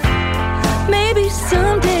 Maybe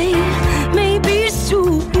someday, maybe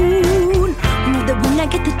soon, that when I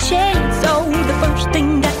get the chance, oh, the first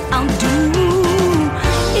thing that I'll do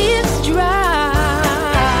is drive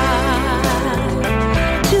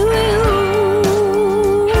to you,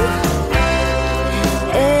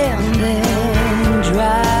 and then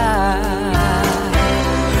drive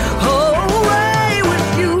away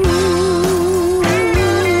with you.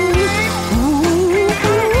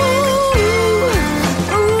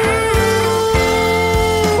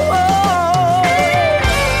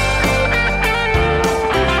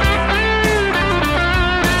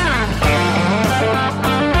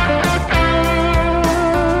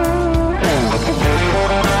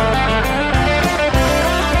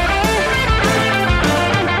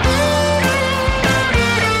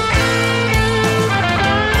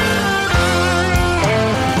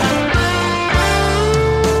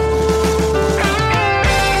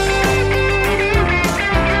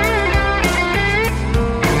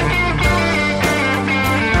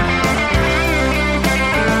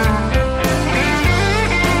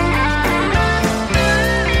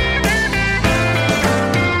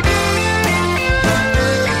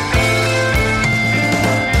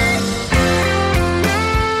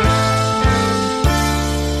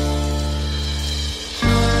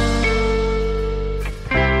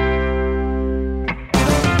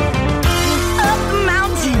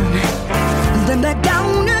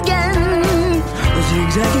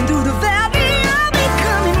 Zigzagging through the valley, I'll be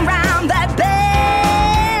coming round that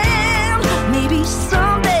bend. Maybe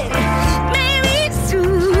someday, maybe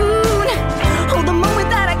soon. Oh, the moment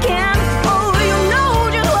that I can, oh, you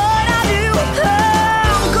know just what I do.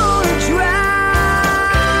 I'm gonna drive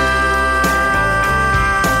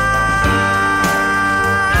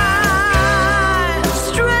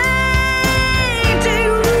straight to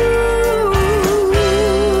you.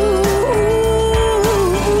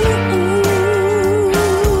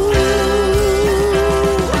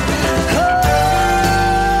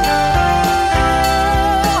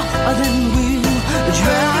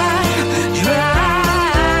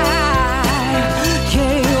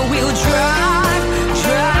 Then we'll drive.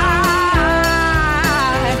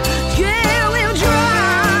 Yeah, we'll drive.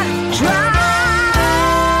 Yeah, we'll drive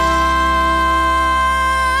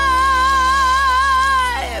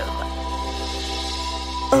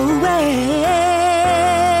away.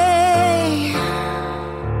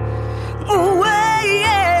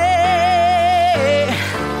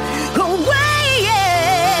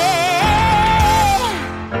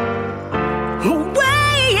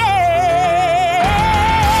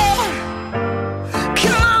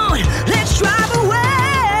 Come on, let's drive away.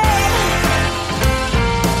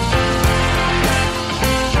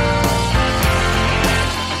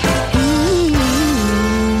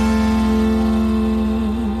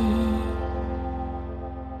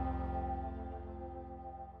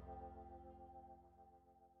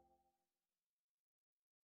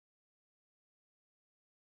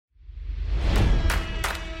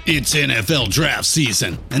 It's NFL draft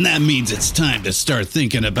season, and that means it's time to start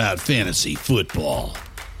thinking about fantasy football.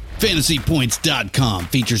 FantasyPoints.com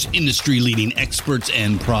features industry-leading experts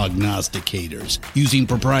and prognosticators using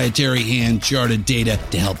proprietary hand-charted data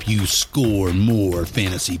to help you score more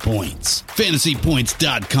fantasy points.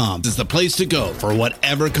 FantasyPoints.com is the place to go for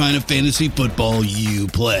whatever kind of fantasy football you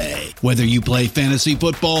play. Whether you play fantasy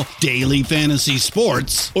football, daily fantasy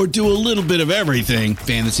sports, or do a little bit of everything,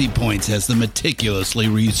 Fantasy Points has the meticulously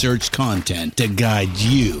researched content to guide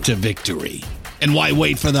you to victory. And why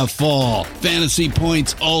wait for the fall? Fantasy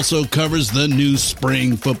Points also covers the new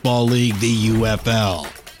spring football league, the UFL.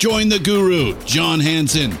 Join the guru, John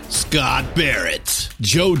Hansen, Scott Barrett,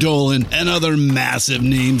 Joe Dolan, and other massive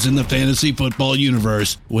names in the fantasy football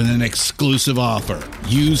universe with an exclusive offer.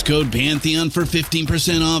 Use code Pantheon for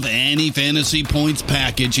 15% off any Fantasy Points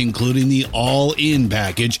package, including the all-in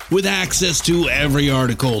package, with access to every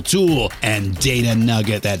article, tool, and data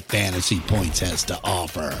nugget that Fantasy Points has to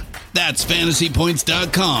offer. That's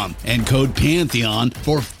FantasyPoints.com and code Pantheon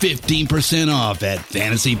for 15% off at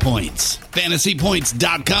Fantasy Points.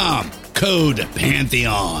 FantasyPoints.com, code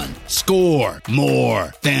Pantheon. Score more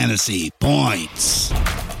fantasy points.